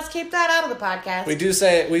 No, let's keep that out of the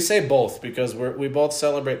podcast. We say both because we both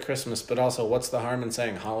celebrate Christmas, but also what's the harm in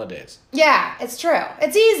saying holidays? Yeah, it's true.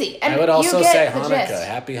 It's easy. And I would also say Hanukkah. Gist.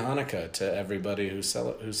 Happy Hanukkah to everybody who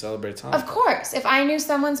celebrates Hanukkah. Of course. If I knew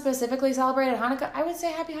someone specifically celebrated Hanukkah, I would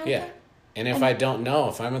say Happy Hanukkah. Yeah. And if I don't know,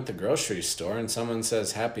 if I'm at the grocery store and someone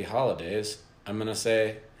says Happy Holidays, I'm going to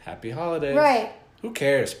say Happy Holidays. Right. Who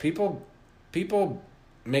cares? People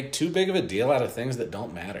make too big of a deal out of things that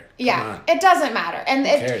don't matter. Yeah, it doesn't matter. And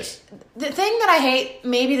who cares? The thing that I hate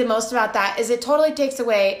maybe the most about that is it totally takes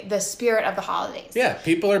away the spirit of the holidays. Yeah,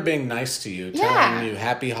 people are being nice to you, telling you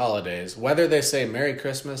Happy Holidays. Whether they say Merry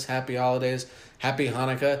Christmas, Happy Holidays, Happy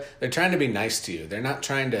Hanukkah, they're trying to be nice to you. They're not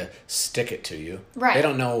trying to stick it to you. Right. They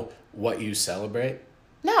don't know what you celebrate.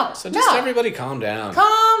 No. So just everybody calm down.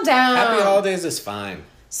 Calm down. Happy Holidays is fine.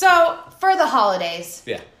 So, for the holidays.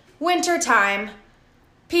 Yeah. Winter time.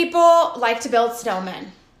 People like to build snowmen.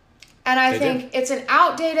 And I think it's an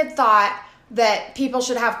outdated thought that people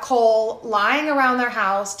should have coal lying around their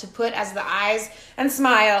house to put as the eyes and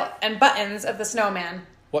smile and buttons of the snowman.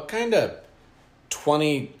 What kind of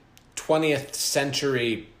 20th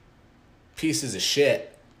century pieces of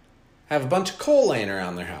shit have a bunch of coal laying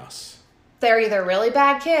around their house? They're either really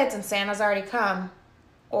bad kids and Santa's already come,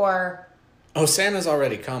 or... Oh, Santa's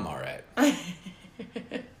already come, all right.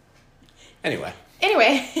 Anyway,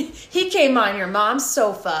 he came on your mom's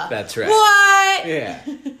sofa. That's right. What? Yeah.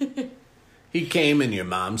 He came in your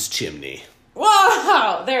mom's chimney.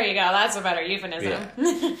 Whoa! There you go. That's a better euphemism.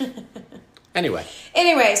 Yeah. Anyway,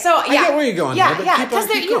 so yeah. I get where you're going. Yeah, because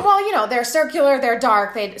they're circular, they're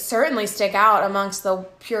dark. They certainly stick out amongst the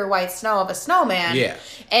pure white snow of a snowman. Yeah.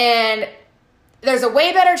 And there's a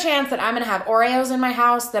way better chance that I'm going to have Oreos in my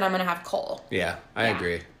house than I'm going to have coal. Yeah, I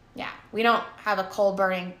agree. Yeah, we don't have a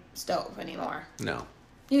coal-burning stove anymore. No.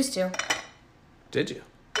 Used to. Did you?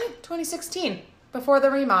 2016, before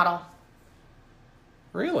the remodel.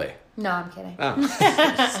 Really? No, I'm kidding. Oh.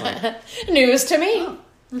 News to me. Oh.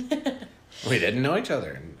 We didn't know each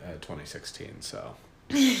other in 2016, so...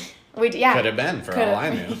 Could have been, for all I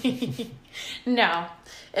knew. No,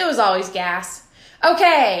 it was always gas.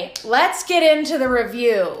 Okay, let's get into the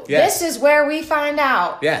review. Yes. This is where we find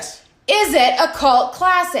out. Yes. Is it a cult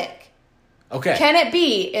classic? Okay. Can it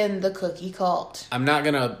be in the cookie cult? I'm not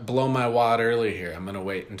going to blow my wad early here. I'm going to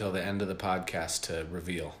wait until the end of the podcast to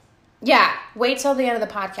reveal. Yeah, wait till the end of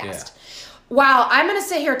the podcast. Yeah. While I'm going to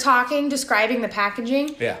sit here talking, describing the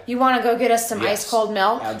packaging, you want to go get us some ice cold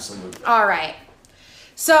milk? Absolutely. All right.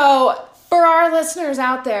 So, for our listeners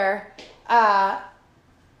out there,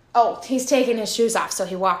 he's taking his shoes off, so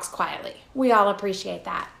he walks quietly. We all appreciate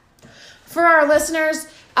that. For our listeners,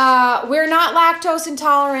 we're not lactose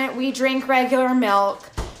intolerant. We drink regular milk.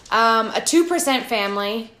 A 2%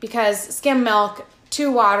 family because skim milk,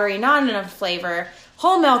 too watery, not enough flavor.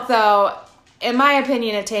 Whole milk, though, in my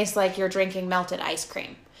opinion, it tastes like you're drinking melted ice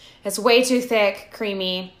cream. It's way too thick,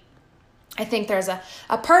 creamy. I think there's a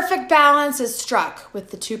perfect balance is struck with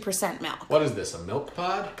the 2% milk. What is this, a milk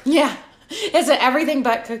pod? Yeah. It's an everything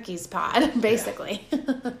but cookies pod, basically.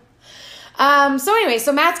 Yeah.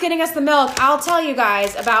 So Matt's getting us the milk. I'll tell you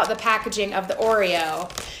guys about the packaging of the Oreo.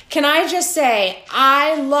 Can I just say,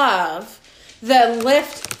 I love the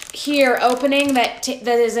lift here opening that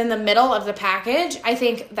is in the middle of the package. I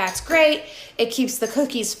think that's great. It keeps the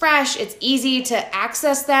cookies fresh. It's easy to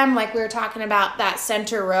access them, like we were talking about that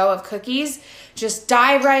center row of cookies. Just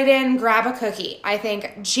dive right in, grab a cookie. I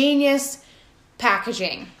think genius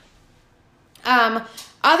packaging.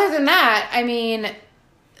 Other than that, I mean,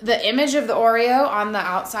 the image of the Oreo on the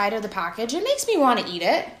outside of the package, it makes me want to eat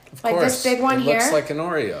it. Of like course. this big one here. It looks like an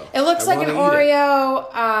Oreo. It looks like an wanna eat it. Oreo.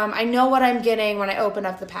 I know what I'm getting when I open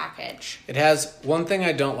up the package. It has one thing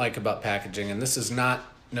I don't like about packaging, and this is not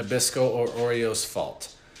Nabisco or Oreo's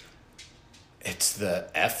fault. It's the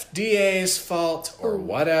FDA's fault or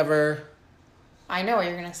whatever. I know what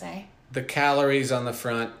you're going to say. The calories on the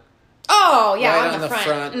front. Oh, yeah, right on the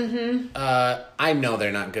front. Mm-hmm. I know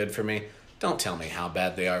they're not good for me. Don't tell me how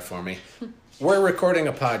bad they are for me. We're recording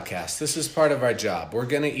a podcast. This is part of our job. We're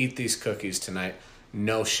going to eat these cookies tonight.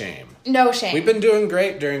 No shame. No shame. We've been doing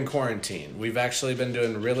great during quarantine. We've actually been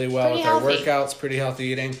doing really well Pretty with our healthy. workouts, pretty healthy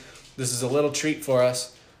eating. This is a little treat for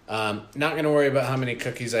us. Not going to worry about how many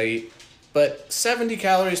cookies I eat, but 70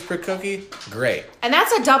 calories per cookie, great. And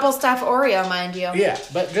that's a double stuff Oreo, mind you. Yeah,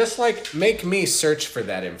 but just like make me search for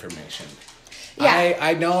that information. Yeah.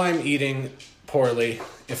 I know I'm eating poorly.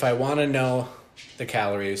 If I want to know the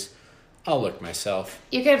calories, I'll look myself.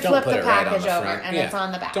 You can Don't flip put the it right on package the over front. and Yeah. it's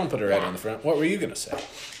on the back. Don't put it right Yeah. on the front. What were you going to say?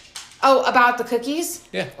 Oh, about the cookies?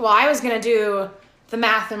 Yeah. Well, I was going to do the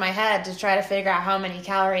math in my head to try to figure out how many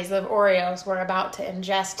calories of Oreos we're about to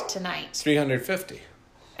ingest tonight. 350.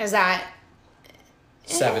 Is that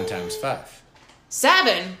 7 times 5.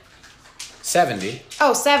 7? 70.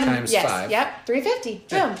 Oh, 7. Times yes. 5. Yep. 350.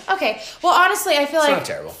 Yeah. Boom. Okay. Well, honestly, I feel It's like not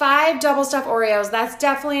terrible. 5 double stuffed Oreos, that's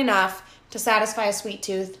definitely enough to satisfy a sweet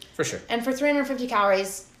tooth. For sure. And for 350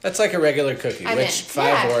 calories, That's like a regular cookie, I'm which in. 5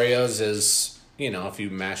 Yeah. Oreos is, if you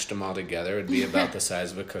mashed them all together, it'd be about the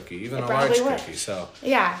size of a cookie, even It a probably large would. cookie. So,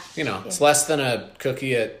 yeah. it's less than a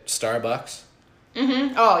cookie at Starbucks,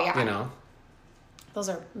 Oh, yeah. Those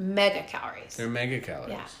are mega calories. They're mega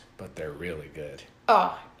calories, Yeah. but they're really good.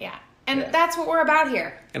 Oh, yeah. And Yeah. that's what we're about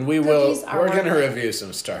here. And we're Cookies are going to worth it. review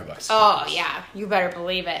some Starbucks. Oh, yeah. You better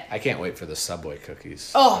believe it. I can't wait for the Subway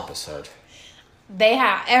cookies Oh. episode. They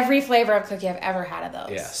have every flavor of cookie I've ever had of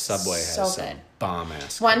those. Yeah, Subway has so some good.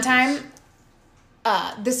 bomb-ass One cookies. time,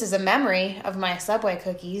 this is a memory of my Subway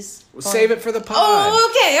cookies. Save it for the pod. Oh,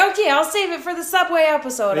 okay. I'll save it for the Subway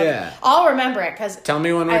episode. Yeah. I'll remember it because Tell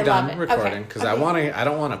me when we're I love done it. recording, because Okay. I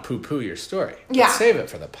don't want to poo-poo your story. Yeah. But save it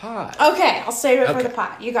for the pod. Okay, I'll save it for Okay. the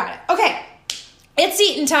pot. You got it. Okay. It's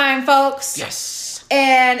eating time, folks. Yes.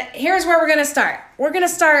 And here's where we're going to start. We're going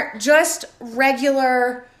to start just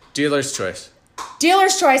regular Dealer's choice.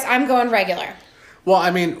 dealer's choice. I'm going regular. Well, I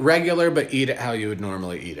mean, regular, but eat it how you would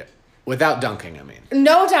normally eat it. Without dunking, I mean.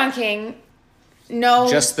 No dunking. No.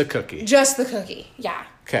 Just the cookie. Just the cookie. Yeah.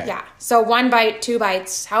 'Kay. Yeah. So 1 bite, 2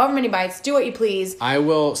 bites, however many bites. Do what you please. I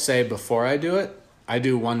will say before I do it, I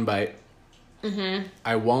do 1 bite. Mm-hmm.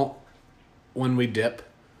 I won't when we dip,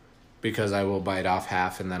 because I will bite off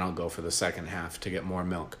half and then I'll go for the second half to get more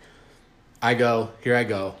milk. Here I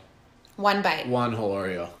go. 1 bite. 1 whole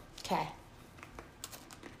Oreo. Okay.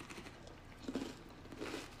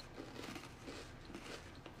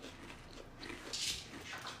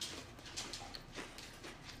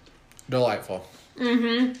 Delightful.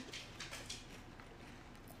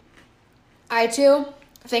 I too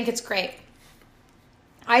think it's great.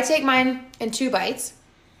 I take mine in 2 bites.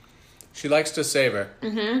 She likes to savor.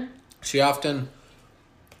 Mm-hmm. She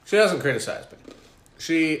doesn't criticize me.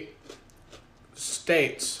 She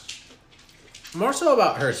states, more so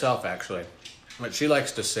about herself actually, but she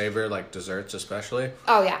likes to savor, like desserts especially.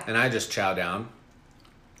 Oh yeah. And I just chow down.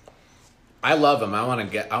 I love them. I want to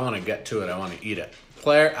get to it. I want to eat it.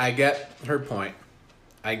 Claire, I get her point.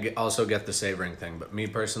 Also get the savoring thing, but me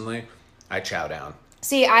personally, I chow down.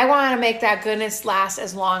 See, I want to make that goodness last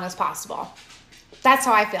as long as possible. That's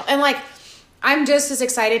how I feel. And like, I'm just as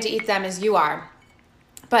excited to eat them as you are.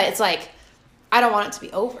 But it's like, I don't want it to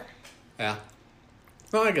be over. Yeah.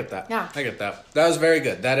 No, I get that. Yeah. I get that. That was very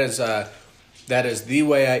good. That is the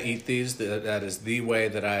way I eat these. That is the way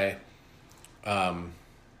that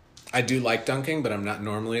I do like dunking, but I'm not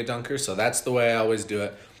normally a dunker, so that's the way I always do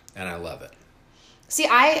it, and I love it. See,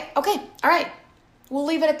 okay, all right. We'll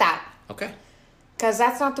leave it at that. Okay. Because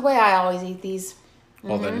that's not the way I always eat these.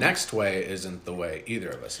 Well, the next way isn't the way either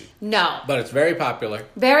of us eat. No. But it's very popular.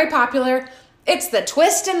 Very popular. It's the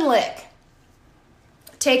twist and lick.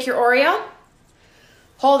 Take your Oreo,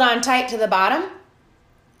 hold on tight to the bottom,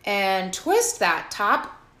 and twist that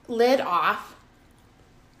top lid off.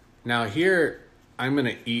 Now here, I'm going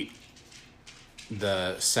to eat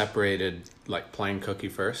the separated, like, plain cookie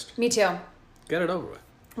first. Me too. Get it over with.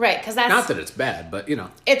 Right, because that's... Not that it's bad, but, you know.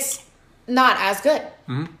 It's not as good.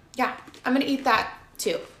 Mm-hmm. Yeah, I'm going to eat that,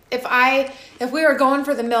 too. If we were going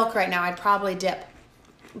for the milk right now, I'd probably dip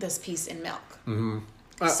this piece in milk.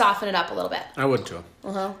 Mm-hmm. Soften it up a little bit. I would, too.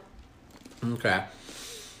 Uh-huh. Okay.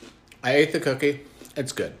 I ate the cookie.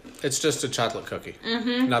 It's good. It's just a chocolate cookie.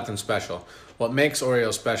 Mm-hmm. Nothing special. What makes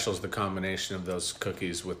Oreo special is the combination of those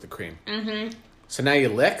cookies with the cream. Mm-hmm. So now you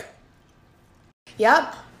lick?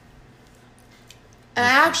 Yep. And I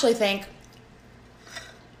actually think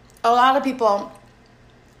a lot of people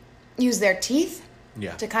use their teeth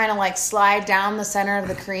to kind of like slide down the center of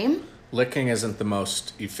the cream. Licking isn't the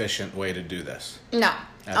most efficient way to do this. No.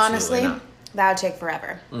 Absolutely honestly, not. that would take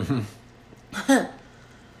forever. Mm-hmm.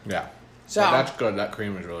 Yeah. So that's good. That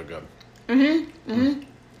cream is really good. Mm-hmm. Mm-hmm.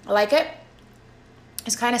 I like it.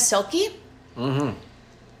 It's kind of silky. Mm-hmm.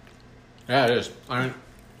 Yeah, it is. I mean,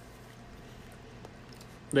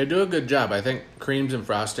 they do a good job. I think creams and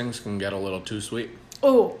frostings can get a little too sweet.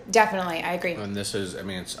 Oh, definitely. I agree. And this is, I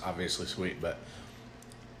mean, it's obviously sweet, but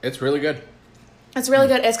it's really good. It's really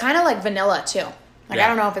good. It's kind of like vanilla, too. Like, Yeah. I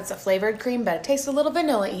don't know if it's a flavored cream, but it tastes a little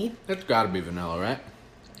vanilla-y. It's got to be vanilla, right?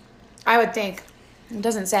 I would think. It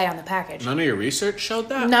doesn't say on the package. None of your research showed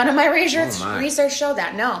that? None of my research Oh, my. research showed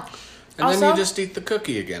that, no. And also, then you just eat the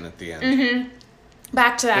cookie again at the end. Mm-hmm.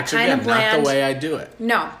 Back to that Which, kind again, of bland. not the way I do it.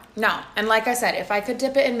 No. And like I said, if I could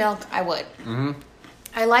dip it in milk, I would. Mm-hmm.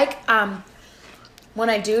 I like when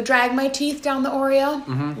I do drag my teeth down the Oreo,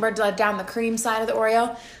 Mm-hmm. or down the cream side of the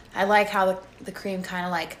Oreo, I like how the cream kind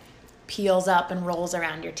of like peels up and rolls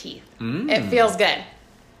around your teeth. It feels good.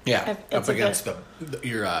 Yeah, It's up a against good-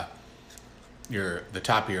 the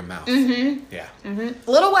top of your mouth. Mm-hmm. Yeah. Mm-hmm.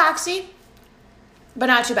 A little waxy, but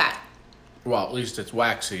not too bad. Well, at least it's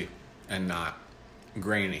waxy and not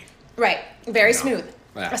grainy. Right. Very No. smooth.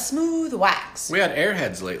 Yeah. A smooth wax. We had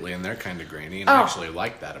Airheads lately, and they're kind of grainy, and I actually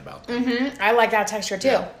like that about them. Mm-hmm. I like that texture too.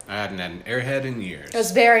 Yeah. I hadn't had an Airhead in years. It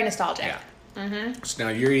was very nostalgic. Yeah. Mm-hmm. So now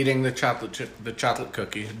you're eating the chocolate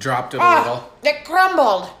cookie. Dropped it a little. It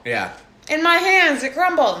crumbled. Yeah. In my hands, it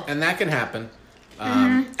crumbled. And that can happen.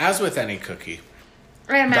 As with any cookie.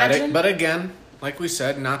 I imagine. But again, like we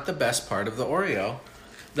said, not the best part of the Oreo.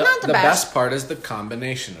 Not the best. best part is the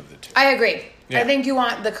combination of the two. I agree. Yeah. I think you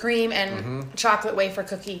want the cream and chocolate wafer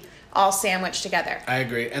cookie all sandwiched together. I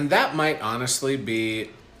agree. And that might honestly be,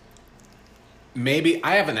 maybe,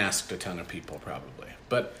 I haven't asked a ton of people probably,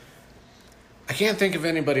 but I can't think of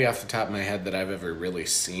anybody off the top of my head that I've ever really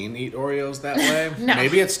seen eat Oreos that way. No.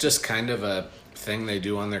 Maybe it's just kind of a thing they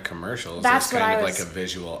do on their commercials. That's it's what kind I of was- like a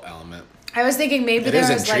visual element. I was thinking maybe It there is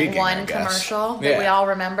was like intriguing, I one guess. commercial that Yeah. we all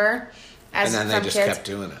remember as And then from they just kids. kept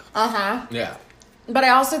doing it. Uh-huh. Yeah. But I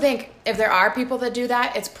also think if there are people that do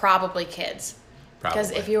that, it's probably kids. Because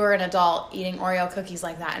Probably. if you were an adult eating Oreo cookies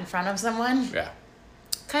like that in front of someone, Yeah.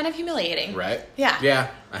 kind of humiliating. Right? Yeah. Yeah,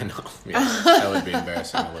 I know. Yeah, that would be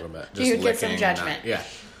embarrassing a little bit. Just You'd get some licking and judgment.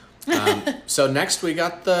 yeah. So next we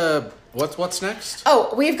got the what's next?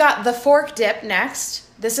 Oh, we've got the fork dip next.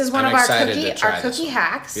 This is one I'm of our excited cookie to try this cookie one.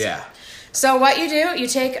 hacks. Yeah. So what you do, you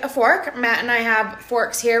take a fork. Matt and I have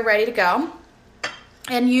forks here ready to go.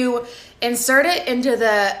 And you insert it into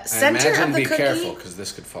the center I imagine of the be cookie. careful because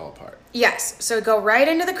this could fall apart. Yes. So go right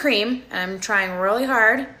into the cream. And I'm trying really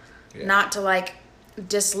hard Yeah. not to like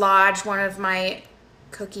dislodge one of my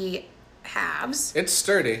cookie halves. It's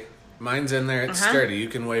sturdy. Mine's in there. It's sturdy. You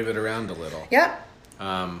can wave it around a little. Yep.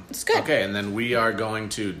 It's good. Okay, and then we are going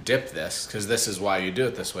to dip this because this is why you do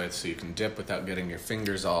it this way, so you can dip without getting your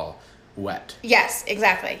fingers all wet. Yes,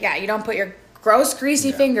 exactly. Yeah, you don't put your gross,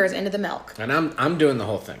 greasy fingers into the milk. And I'm doing the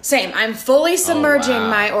whole thing. Same. I'm fully submerging Oh, wow.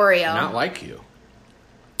 my Oreo. Not like you.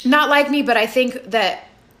 Not like me, but I think that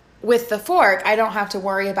with the fork, I don't have to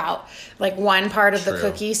worry about like one part of the True.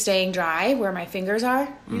 cookie staying dry where my fingers are,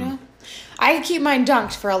 you know? I can keep mine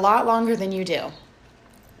dunked for a lot longer than you do.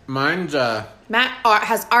 Mine's Matt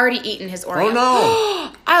has already eaten his Oreo. Oh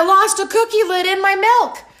no! I lost a cookie lid in my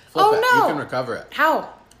milk. Flip Oh it. no. You can recover it. How?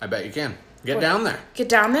 I bet you can. Get down there. Get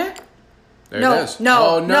down there? There No, it is.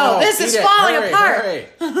 no, Oh, no, this Eat is it. falling Hurry, apart.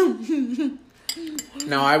 hurry.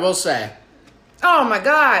 Now, I will say, Oh my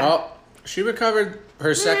god. oh, she recovered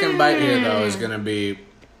her second bite here, though, is going to be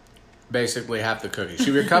basically half the cookie.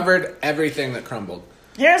 She recovered everything that crumbled.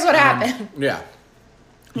 Here's what happened. Yeah.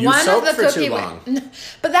 You soaked for too long.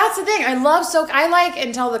 But that's the thing. I love soak. I like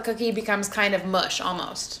until the cookie becomes kind of mush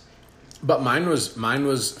almost. But mine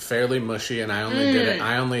was fairly mushy, and I only did it.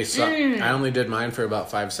 I only did mine for about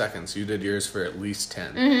 5 seconds. You did yours for at least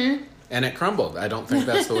 10, and it crumbled. I don't think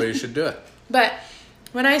that's the way you should do it. But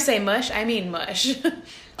when I say mush, I mean mush.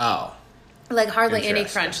 Oh, Like hardly any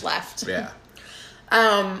Interesting. crunch left. yeah.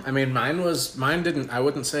 I mean, mine didn't, I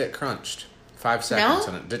wouldn't say it crunched. 5 seconds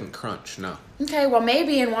and it didn't crunch, no. Okay, well,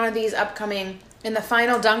 maybe in one of these upcoming, in the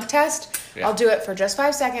final dunk test, I'll do it for just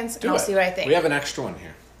 5 seconds and I'll see what I think. We have an extra one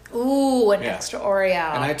here. Ooh, an extra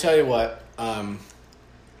Oreo. And I tell you what.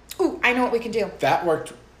 Ooh, I know what we can do. That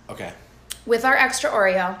worked. Okay. With our extra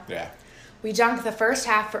Oreo, we dunk the first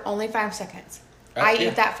half for only 5 seconds. I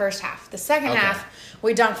eat that first half. The second half,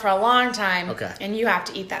 we dunk for a long time. Okay. And you have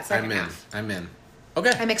to eat that second half. I'm in.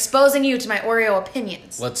 Okay. I'm exposing you to my Oreo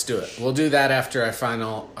opinions. Let's do it. We'll do that after our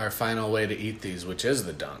final way to eat these, which is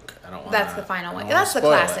the dunk. I don't want. That's the final way. That's the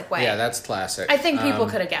classic way. Yeah, that's classic. I think people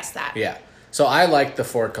could have guessed that. Yeah. So I like the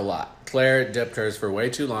fork a lot. Claire dipped hers for way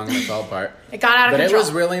too long and it fell apart. It got out of control. But it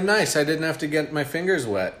was really nice. I didn't have to get my fingers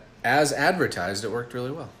wet. As advertised, it worked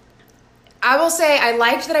really well. I will say I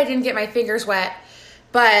liked that I didn't get my fingers wet,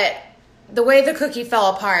 but the way the cookie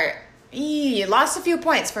fell apart, lost a few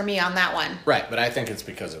points for me on that one. Right, but I think it's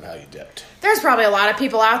because of how you dipped. There's probably a lot of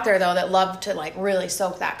people out there, though, that love to like really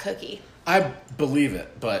soak that cookie. I believe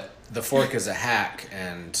it, but the fork is a hack,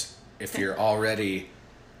 and if you're already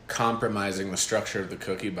compromising the structure of the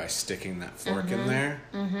cookie by sticking that fork in there,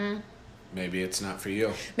 maybe it's not for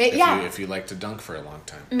you. If you like to dunk for a long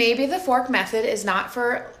time. Maybe the fork method is not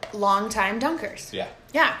for long-time dunkers. Yeah.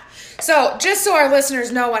 Yeah. So just so our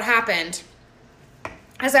listeners know what happened,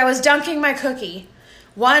 as I was dunking my cookie,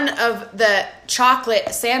 one of the chocolate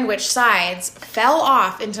sandwich sides fell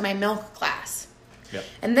off into my milk glass. Yep.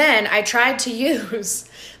 And then I tried to use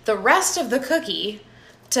the rest of the cookie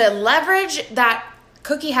to leverage that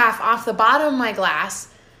cookie half off the bottom of my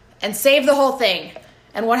glass and save the whole thing.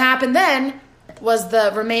 And what happened then was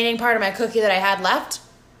the remaining part of my cookie that I had left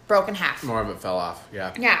broke in half. More of it fell off,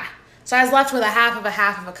 yeah. Yeah. So I was left with a half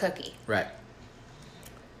of a cookie. Right.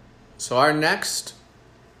 So our next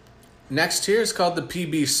here is called the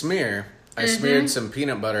PB smear. I smeared some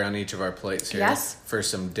peanut butter on each of our plates here for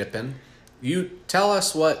some dipping. You tell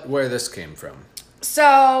us where this came from.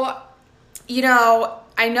 So,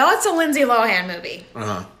 I know it's a Lindsay Lohan movie.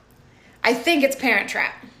 Uh-huh. I think it's Parent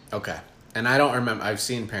Trap. Okay. And I don't remember. I've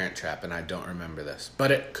seen Parent Trap, and I don't remember this.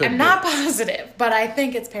 But it could be. I'm not positive, but I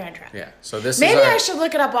think it's Parent Trap. Yeah. So this Maybe is I should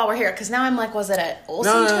look it up while we're here, because now I'm like, was it an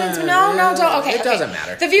Olsen twins? No, don't. Okay, it doesn't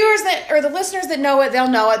matter. The viewers or the listeners that know it, they'll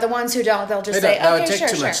know it. The ones who don't, they'll just say, okay, sure, That would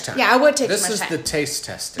take too much time. Yeah, it would take too much time. This is the taste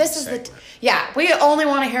testing segment. We only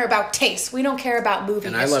want to hear about taste. We don't care about movie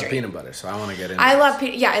history. And I love peanut butter, so I want to get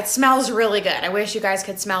into it smells really good. I wish you guys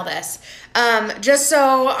could smell this. Just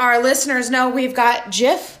so our listeners know, we've got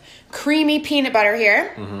Jif creamy peanut butter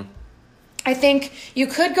here. Mm-hmm. I think you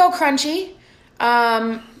could go crunchy,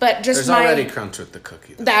 but just there's already crunch with the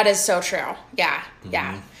cookie, though. That is so true. Yeah,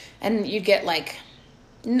 yeah. And you get like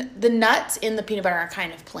the nuts in the peanut butter are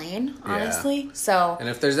kind of plain, honestly. So, and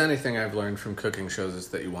if there's anything I've learned from cooking shows, is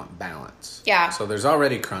that you want balance. Yeah. So there's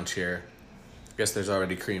already crunch here. I guess there's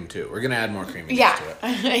already cream too. We're gonna add more creaminess to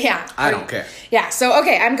it. Yeah. I don't care. Yeah. So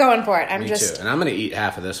okay, I'm going for it. Me too. And I'm gonna eat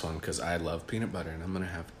half of this one because I love peanut butter, and I'm gonna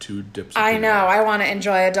have 2 dips. I know. I want to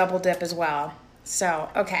enjoy a double dip as well. So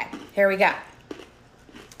okay, here we go.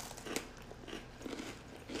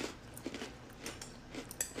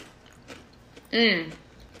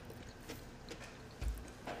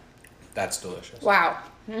 That's delicious. Wow.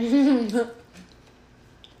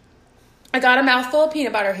 I got a mouthful of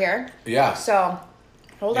peanut butter here. Yeah. So,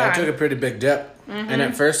 hold on. I took a pretty big dip. Mm-hmm. And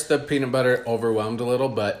at first the peanut butter overwhelmed a little,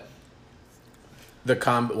 but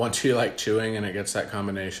once you like chewing and it gets that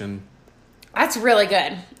combination. That's really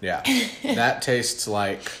good. Yeah. That tastes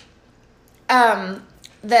like the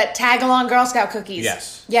tag-along Girl Scout cookies.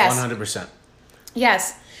 Yes. 100%.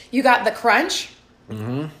 Yes. You got the crunch.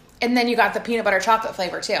 Mm-hmm. And then you got the peanut butter chocolate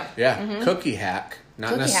flavor too. Yeah. Mm-hmm. Cookie hack.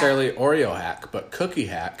 Not necessarily Oreo hack, but cookie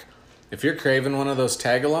hack. If you're craving one of those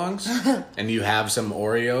tag-alongs and you have some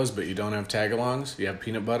Oreos but you don't have tag-alongs, you have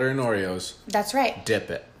peanut butter and Oreos. That's right.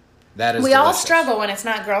 Dip it. That is We delicious. all struggle when it's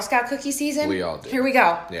not Girl Scout cookie season. We all do. Here we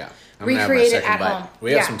go. Yeah. Recreate it at home.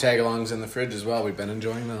 We have some tag-alongs in the fridge as well. We've been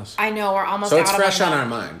enjoying those. I know. We're almost out of them. So it's fresh on our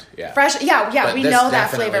mind. Yeah. Fresh. Yeah. But we know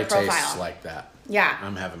that flavor definitely profile. Tastes like that. Yeah.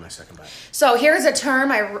 I'm having my second bite. So here's a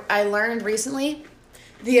term I learned recently.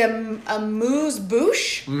 The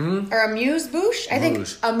amuse-bouche. Mm-hmm. Or amuse-bouche. I think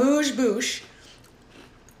amuse-bouche.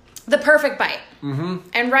 The perfect bite. Mm-hmm.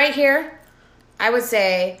 And right here, I would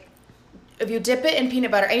say, if you dip it in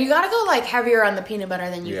peanut butter, and you gotta go like heavier on the peanut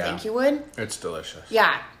butter than you think you would. It's delicious.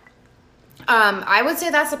 Yeah. I would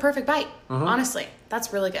say that's the perfect bite. Mm-hmm. Honestly,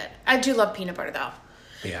 that's really good. I do love peanut butter though.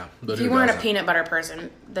 Yeah. If you weren't a peanut butter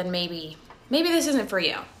person, then maybe this isn't for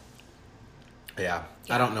you. Yeah.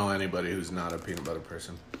 I don't know anybody who's not a peanut butter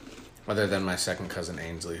person. Other than my second cousin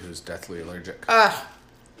Ainsley, who's deathly allergic. I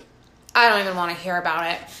don't even want to hear about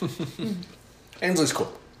it. Ainsley's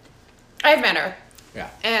cool. I've met her. Yeah.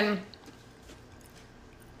 And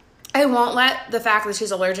I won't let the fact that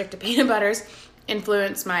she's allergic to peanut butters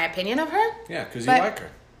influence my opinion of her. Yeah, because you like her.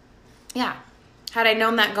 Yeah. Had I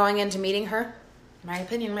known that going into meeting her, my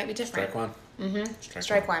opinion might be different. Strike one. Mm-hmm.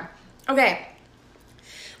 Strike one. Okay.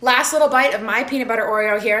 Last little bite of my peanut butter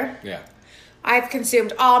Oreo here. Yeah. I've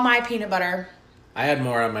consumed all my peanut butter. I had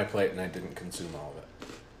more on my plate and I didn't consume all of it.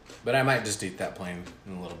 But I might just eat that plain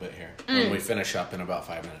in a little bit here when we finish up in about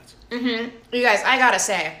 5 minutes. Mm-hmm. You guys, I gotta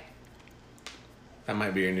say. That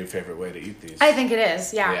might be your new favorite way to eat these. I think it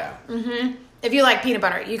is, yeah. Yeah. Mm-hmm. If you like peanut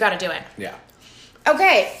butter, you gotta do it. Yeah.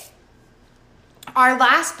 Okay. Our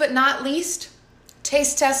last but not least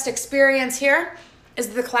taste test experience here is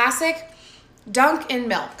the classic dunk in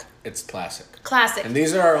milk. It's classic. Classic. And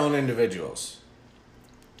these are our own individuals.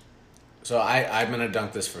 So I'm going to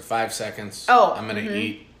dunk this for 5 seconds. Oh. I'm going to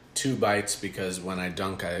eat 2 bites because when I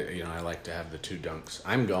dunk, I like to have the 2 dunks.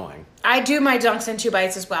 I'm going. I do my dunks in 2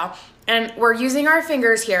 bites as well. And we're using our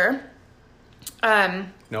fingers here.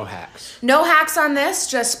 No hacks. No hacks on this,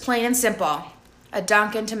 just plain and simple. A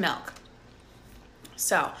dunk into milk.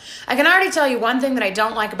 So, I can already tell you one thing that I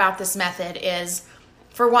don't like about this method is,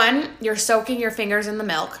 for one, you're soaking your fingers in the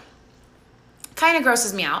milk. Kind of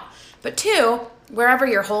grosses me out. But 2, wherever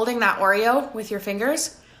you're holding that Oreo with your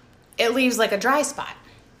fingers, it leaves like a dry spot.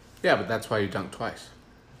 Yeah, but that's why you dunk twice.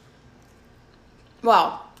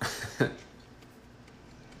 Well.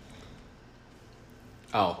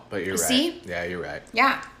 Oh, but you're right. See? Yeah, you're right.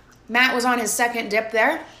 Yeah. Matt was on his second dip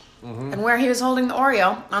there. Mm-hmm. And where he was holding the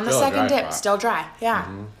Oreo on the second dip, spot. Still dry. Yeah.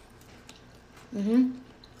 Mm-hmm.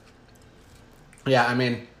 Yeah, I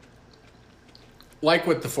mean, like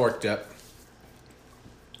with the fork dip,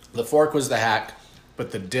 the fork was the hack,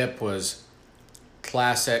 but the dip was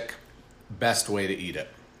classic, best way to eat it.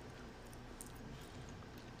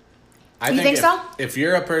 You think so? If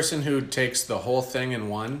you're a person who takes the whole thing in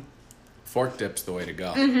one, fork dip's the way to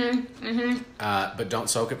go. Mm-hmm. Mm-hmm. But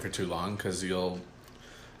don't soak it for too long because you'll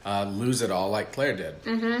lose it all like Claire did.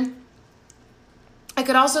 Mm-hmm. I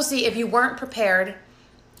could also see if you weren't prepared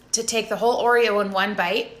to take the whole Oreo in one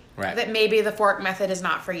bite, right, that maybe the fork method is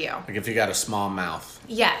not for you. Like if you got a small mouth.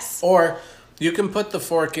 Yes. Or you can put the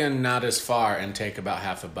fork in not as far and take about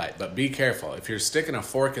half a bite. But be careful. If you're sticking a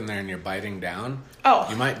fork in there and you're biting down,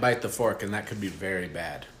 you might bite the fork and that could be very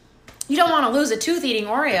bad. You don't want to lose a tooth eating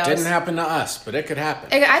Oreos. It didn't happen to us, but it could happen.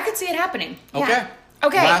 I could see it happening. Okay. Yeah.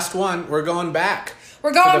 Okay. Last one. We're going back.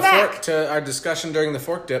 We're going back. To our discussion during the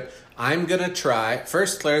fork dip. I'm going to try.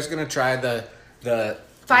 First, Claire's going to try the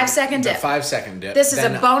 5 second dip. The 5 second dip. This is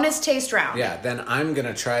a bonus taste round. Yeah. Then I'm going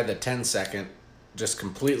to try the 10 second, just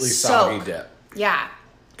completely soggy dip. Yeah.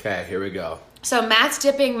 Okay, here we go. So Matt's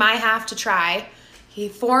dipping my half to try.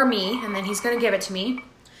 For me, and then he's going to give it to me.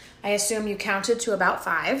 I assume you counted to about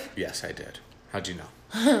 5. Yes, I did. How'd you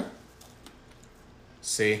know?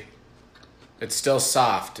 See? It's still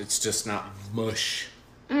soft. It's just not mush.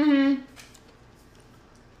 Mm-hmm.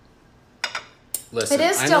 Listen, it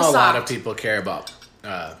is still I know a soft. lot of people care about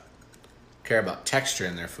texture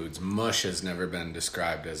in their foods. Mush has never been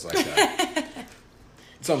described as like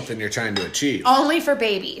something you're trying to achieve. Only for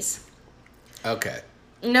babies. Okay.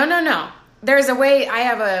 No. There's a way. I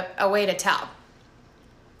have a way to tell.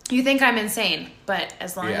 You think I'm insane, but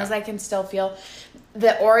as long as I can still feel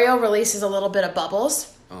the Oreo releases a little bit of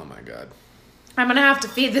bubbles. Oh my God. I'm going to have to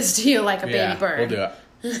feed this to you like a baby bird. We'll do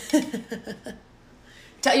it.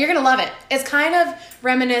 You're going to love it. It's kind of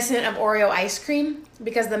reminiscent of Oreo ice cream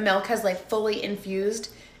because the milk has like fully infused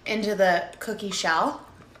into the cookie shell.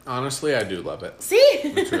 Honestly, I do love it. See?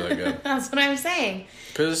 It's really good. That's what I'm saying.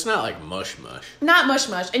 Because it's not like mush. Not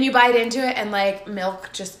mush. And you bite into it and like milk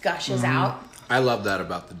just gushes out. I love that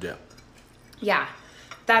about the dip. Yeah.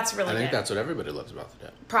 That's really good. I think that's what everybody loves about the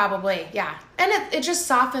dip. Probably, yeah. And it just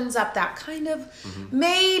softens up that kind of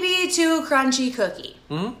maybe too crunchy cookie.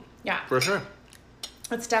 Mm-hmm. Yeah. For sure.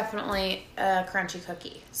 It's definitely a crunchy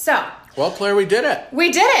cookie. So. Well, Claire, we did it.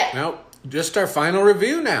 We did it. Now, just our final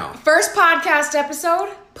review now. First podcast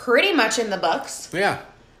episode, pretty much in the books. Yeah.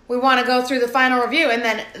 We want to go through the final review, and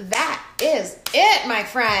then that is it, my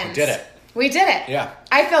friends. We did it. Yeah.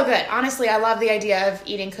 I feel good. Honestly, I love the idea of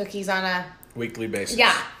eating cookies on a weekly basis.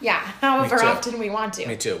 Yeah. However often we want to.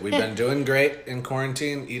 Me too. We've been doing great in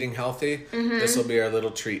quarantine, eating healthy. Mm-hmm. This will be our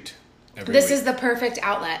little treat every week. This is the perfect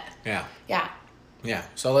outlet. Yeah. Yeah.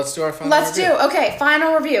 So let's do our final review. Okay,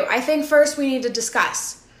 final review. I think first we need to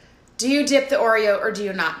discuss. Do you dip the Oreo or do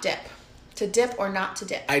you not dip? to dip or not to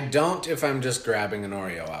dip? I don't if I'm just grabbing an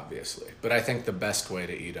Oreo, obviously. But I think the best way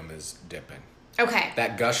to eat them is dipping. Okay.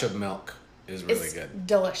 That gush of milk is really it's good.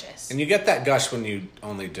 Delicious. And you get that gush when you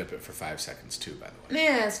only dip it for 5 seconds too, by the way.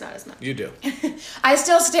 Yeah, it's not as much. You do. I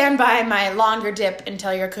still stand by my longer dip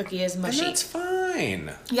until your cookie is mushy. And that's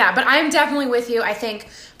fine. Yeah, but I'm definitely with you. I think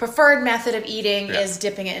preferred method of eating is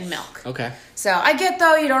dipping it in milk. Okay. So I get,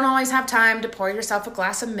 though, you don't always have time to pour yourself a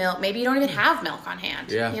glass of milk. Maybe you don't even have milk on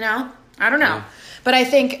hand. Yeah. You know? I don't know. Yeah. But I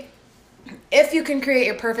think if you can create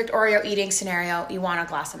your perfect Oreo eating scenario, you want a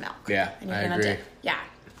glass of milk. Yeah, and you're I gonna agree. Dip. Yeah.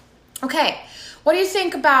 Okay. What do you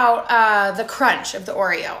think about the crunch of the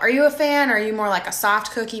Oreo? Are you a fan, or are you more like a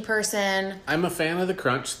soft cookie person? I'm a fan of the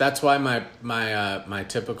crunch. That's why my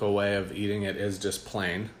typical way of eating it is just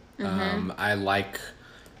plain. I like,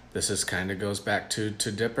 this is kind of goes back to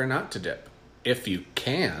dip or not to dip. If you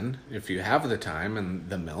have the time and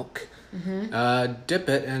the milk, dip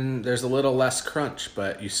it, and there's a little less crunch,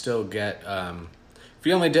 but you still get, if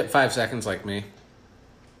you only dip 5 seconds like me,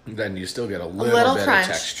 then you still get a little bit crunch,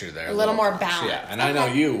 of texture there. a little more crunch. balance. Yeah, and I know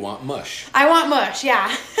you want mush. I want mush,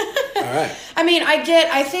 yeah. All right. I mean,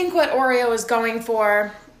 I think what Oreo is going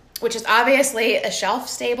for, which is obviously a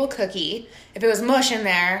shelf-stable cookie. If it was mush in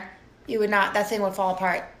there, that thing would fall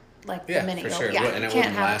apart like the minute for you sure. open it. Yeah, and it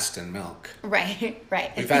wouldn't last in milk. Right.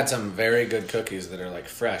 We've had some very good cookies that are like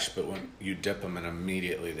fresh, but when you dip them and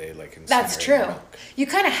immediately they like incinerate That's true. milk. You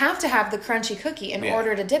kind of have to have the crunchy cookie in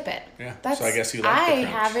order to dip it. Yeah. So I guess you like the crunch. I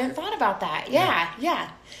haven't thought about that.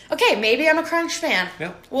 Yeah. Okay, maybe I'm a crunch fan.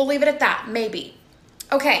 Yeah. We'll leave it at that. Maybe.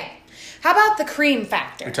 Okay. How about the cream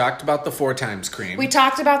factor? We talked about the 4 times cream. We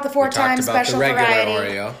talked about the 4 times special the regular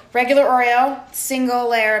variety. Oreo. Regular Oreo, single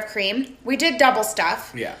layer of cream. We did double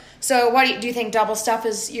stuff. Yeah. So what do you think double stuff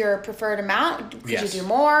is your preferred amount? Could you do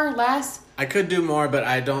more, less? I could do more, but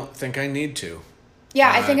I don't think I need to.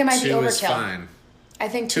 Yeah, I think it might be 2 overkill. is fine. I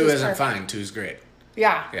think 2 is isn't perfect. fine. 2's great.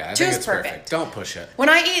 Yeah. Yeah, I 2's think it's perfect. perfect. Don't push it. When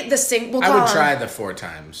I eat the single, I would try the 4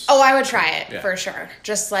 times. Oh, I would try it Yeah. for sure.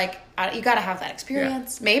 Just like you got to have that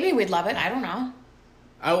experience. Yeah. Maybe we'd love it. I don't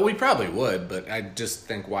know. We probably would, but I just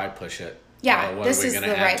think why push it? Yeah, what this are we is gonna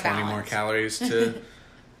the add right 20 balance. more calories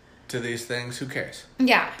to these things? Who cares?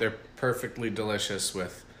 Yeah. They're perfectly delicious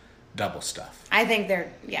with double stuff. I think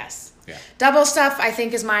yes. Yeah. Double stuff, I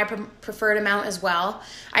think, is my preferred amount as well.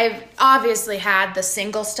 I've obviously had the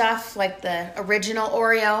single stuff, like the original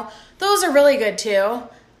Oreo. Those are really good too.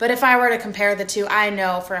 But if I were to compare the two, I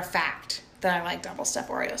know for a fact that I like double stuff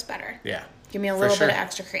Oreos better. Yeah. Give me a little bit of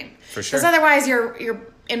extra cream. For sure. Because otherwise, you're,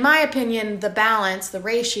 in my opinion, the balance, the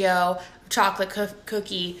ratio of chocolate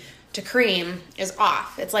cookie to cream is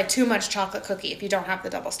off. It's like too much chocolate cookie if you don't have the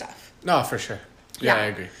double stuff. No, for sure. Yeah, I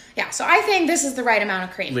agree. Yeah, so I think this is the right amount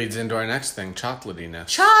of cream. Leads into our next thing, chocolatiness.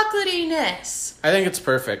 Chocolatiness. I think it's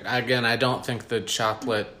perfect. Again, I don't think the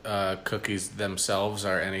chocolate cookies themselves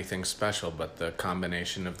are anything special, but the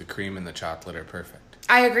combination of the cream and the chocolate are perfect.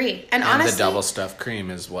 I agree. And honestly, the double stuffed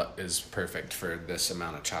cream is what is perfect for this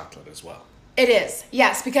amount of chocolate as well. It is.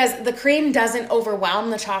 Yes, because the cream doesn't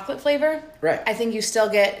overwhelm the chocolate flavor. Right. I think you still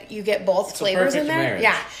get both flavors in there. Marriage.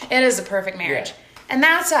 Yeah, it is a perfect marriage. Yeah. And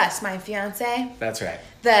that's us, my fiance. That's right.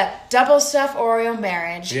 The double stuff Oreo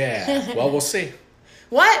marriage. Yeah. Well, we'll see.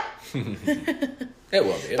 What? It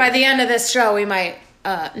will be. By the end of this show, we might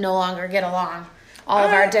no longer get along. All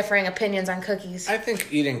of our differing opinions on cookies. I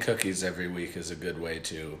think eating cookies every week is a good way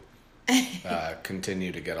to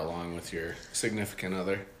continue to get along with your significant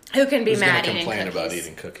other. Who can be Who's mad gonna eating complain cookies? about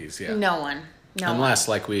eating cookies? Yeah. No one. Unless,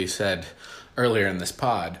 like we said earlier in this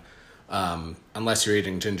pod, unless you're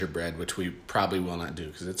eating gingerbread, which we probably will not do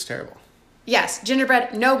because it's terrible. Yes,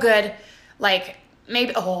 gingerbread, no good. Like,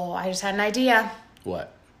 maybe, I just had an idea.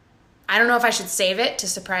 What? I don't know if I should save it to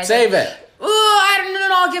surprise Save it. Ooh, I don't know.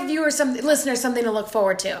 I'll give listeners something to look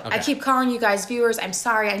forward to. Okay. I keep calling you guys viewers. I'm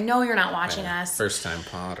sorry. I know you're not watching us. First time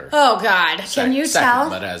pod or oh God, can you tell?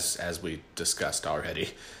 But as we discussed already,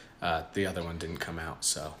 the other one didn't come out.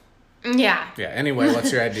 So yeah. Anyway,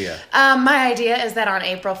 what's your idea? My idea is that on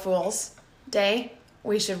April Fool's Day,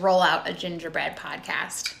 we should roll out a gingerbread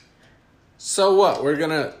podcast. So what? We're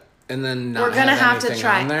gonna. And then we're gonna have to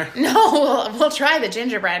try. On there? No, we'll try the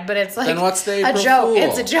gingerbread, but it's like then what's the April a joke. Fool?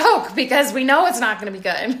 It's a joke because we know it's not going to be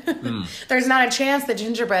good. There's not a chance that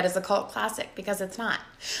gingerbread is a cult classic because it's not.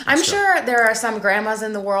 I'm sure there are some grandmas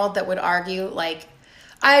in the world that would argue, like,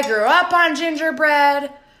 I grew up on gingerbread.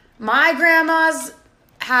 My grandma's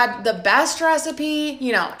had the best recipe.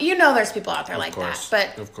 You know, there's people out there like that,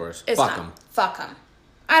 but of course, it's fuck not. them. Fuck them.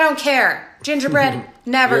 I don't care. Gingerbread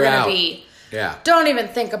never You're gonna out. be. Yeah. Don't even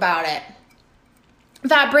think about it.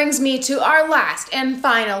 That brings me to our last and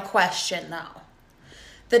final question, though.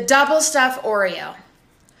 The Double Stuf Oreo.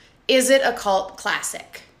 Is it a cult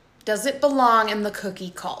classic? Does it belong in the cookie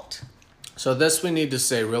cult? So this we need to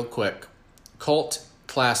say real quick. Cult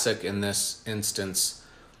classic in this instance.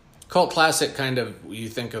 Cult classic kind of, you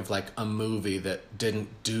think of like a movie that didn't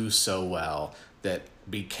do so well, that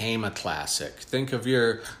became a classic. Think of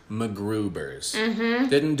your MacGruber's. Mm-hmm.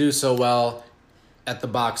 Didn't do so well at the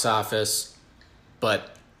box office,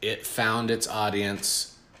 but it found its audience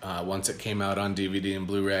once it came out on DVD and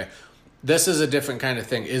Blu-ray. This is a different kind of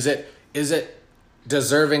thing. Is it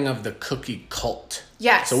deserving of the cookie cult?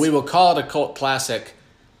 Yes. So we will call it a cult classic,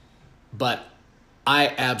 but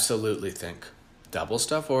I absolutely think Double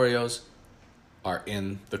Stuf Oreos are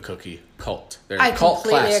in the cookie cult. They're a cult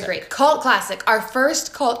classic. I completely agree. Cult classic. Our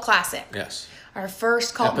first cult classic. Yes. Our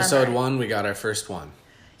first cult Episode member. 1, we got our first one.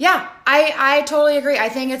 Yeah, I totally agree. I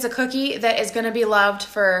think it's a cookie that is going to be loved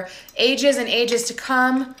for ages and ages to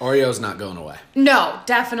come. Oreo's not going away. No,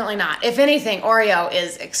 definitely not. If anything, Oreo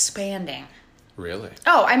is expanding. Really?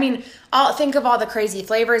 Oh, I mean, think of all the crazy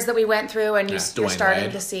flavors that we went through, and you're starting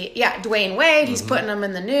to see... Yeah, Dwayne Wade, he's putting them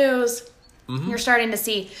in the news. Mm-hmm. You're starting to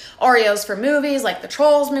see Oreos for movies, like the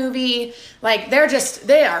Trolls movie. Like,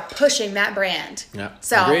 they are pushing that brand. Yeah,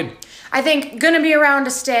 so, agreed. I think going to be around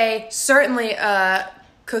to stay, certainly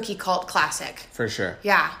cookie cult classic. For sure.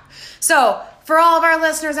 Yeah. So, for all of our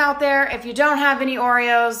listeners out there, if you don't have any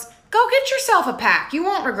Oreos, go get yourself a pack. You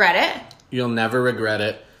won't regret it. You'll never regret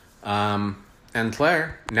it. And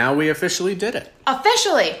Claire, now we officially did it.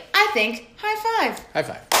 Officially. I think high five. High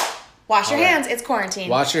five. Wash your hands. It's quarantine.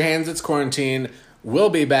 Wash your hands. It's quarantine. We'll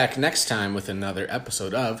be back next time with another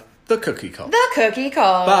episode of The Cookie Cult. The Cookie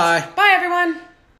Cult. Bye. Bye, everyone.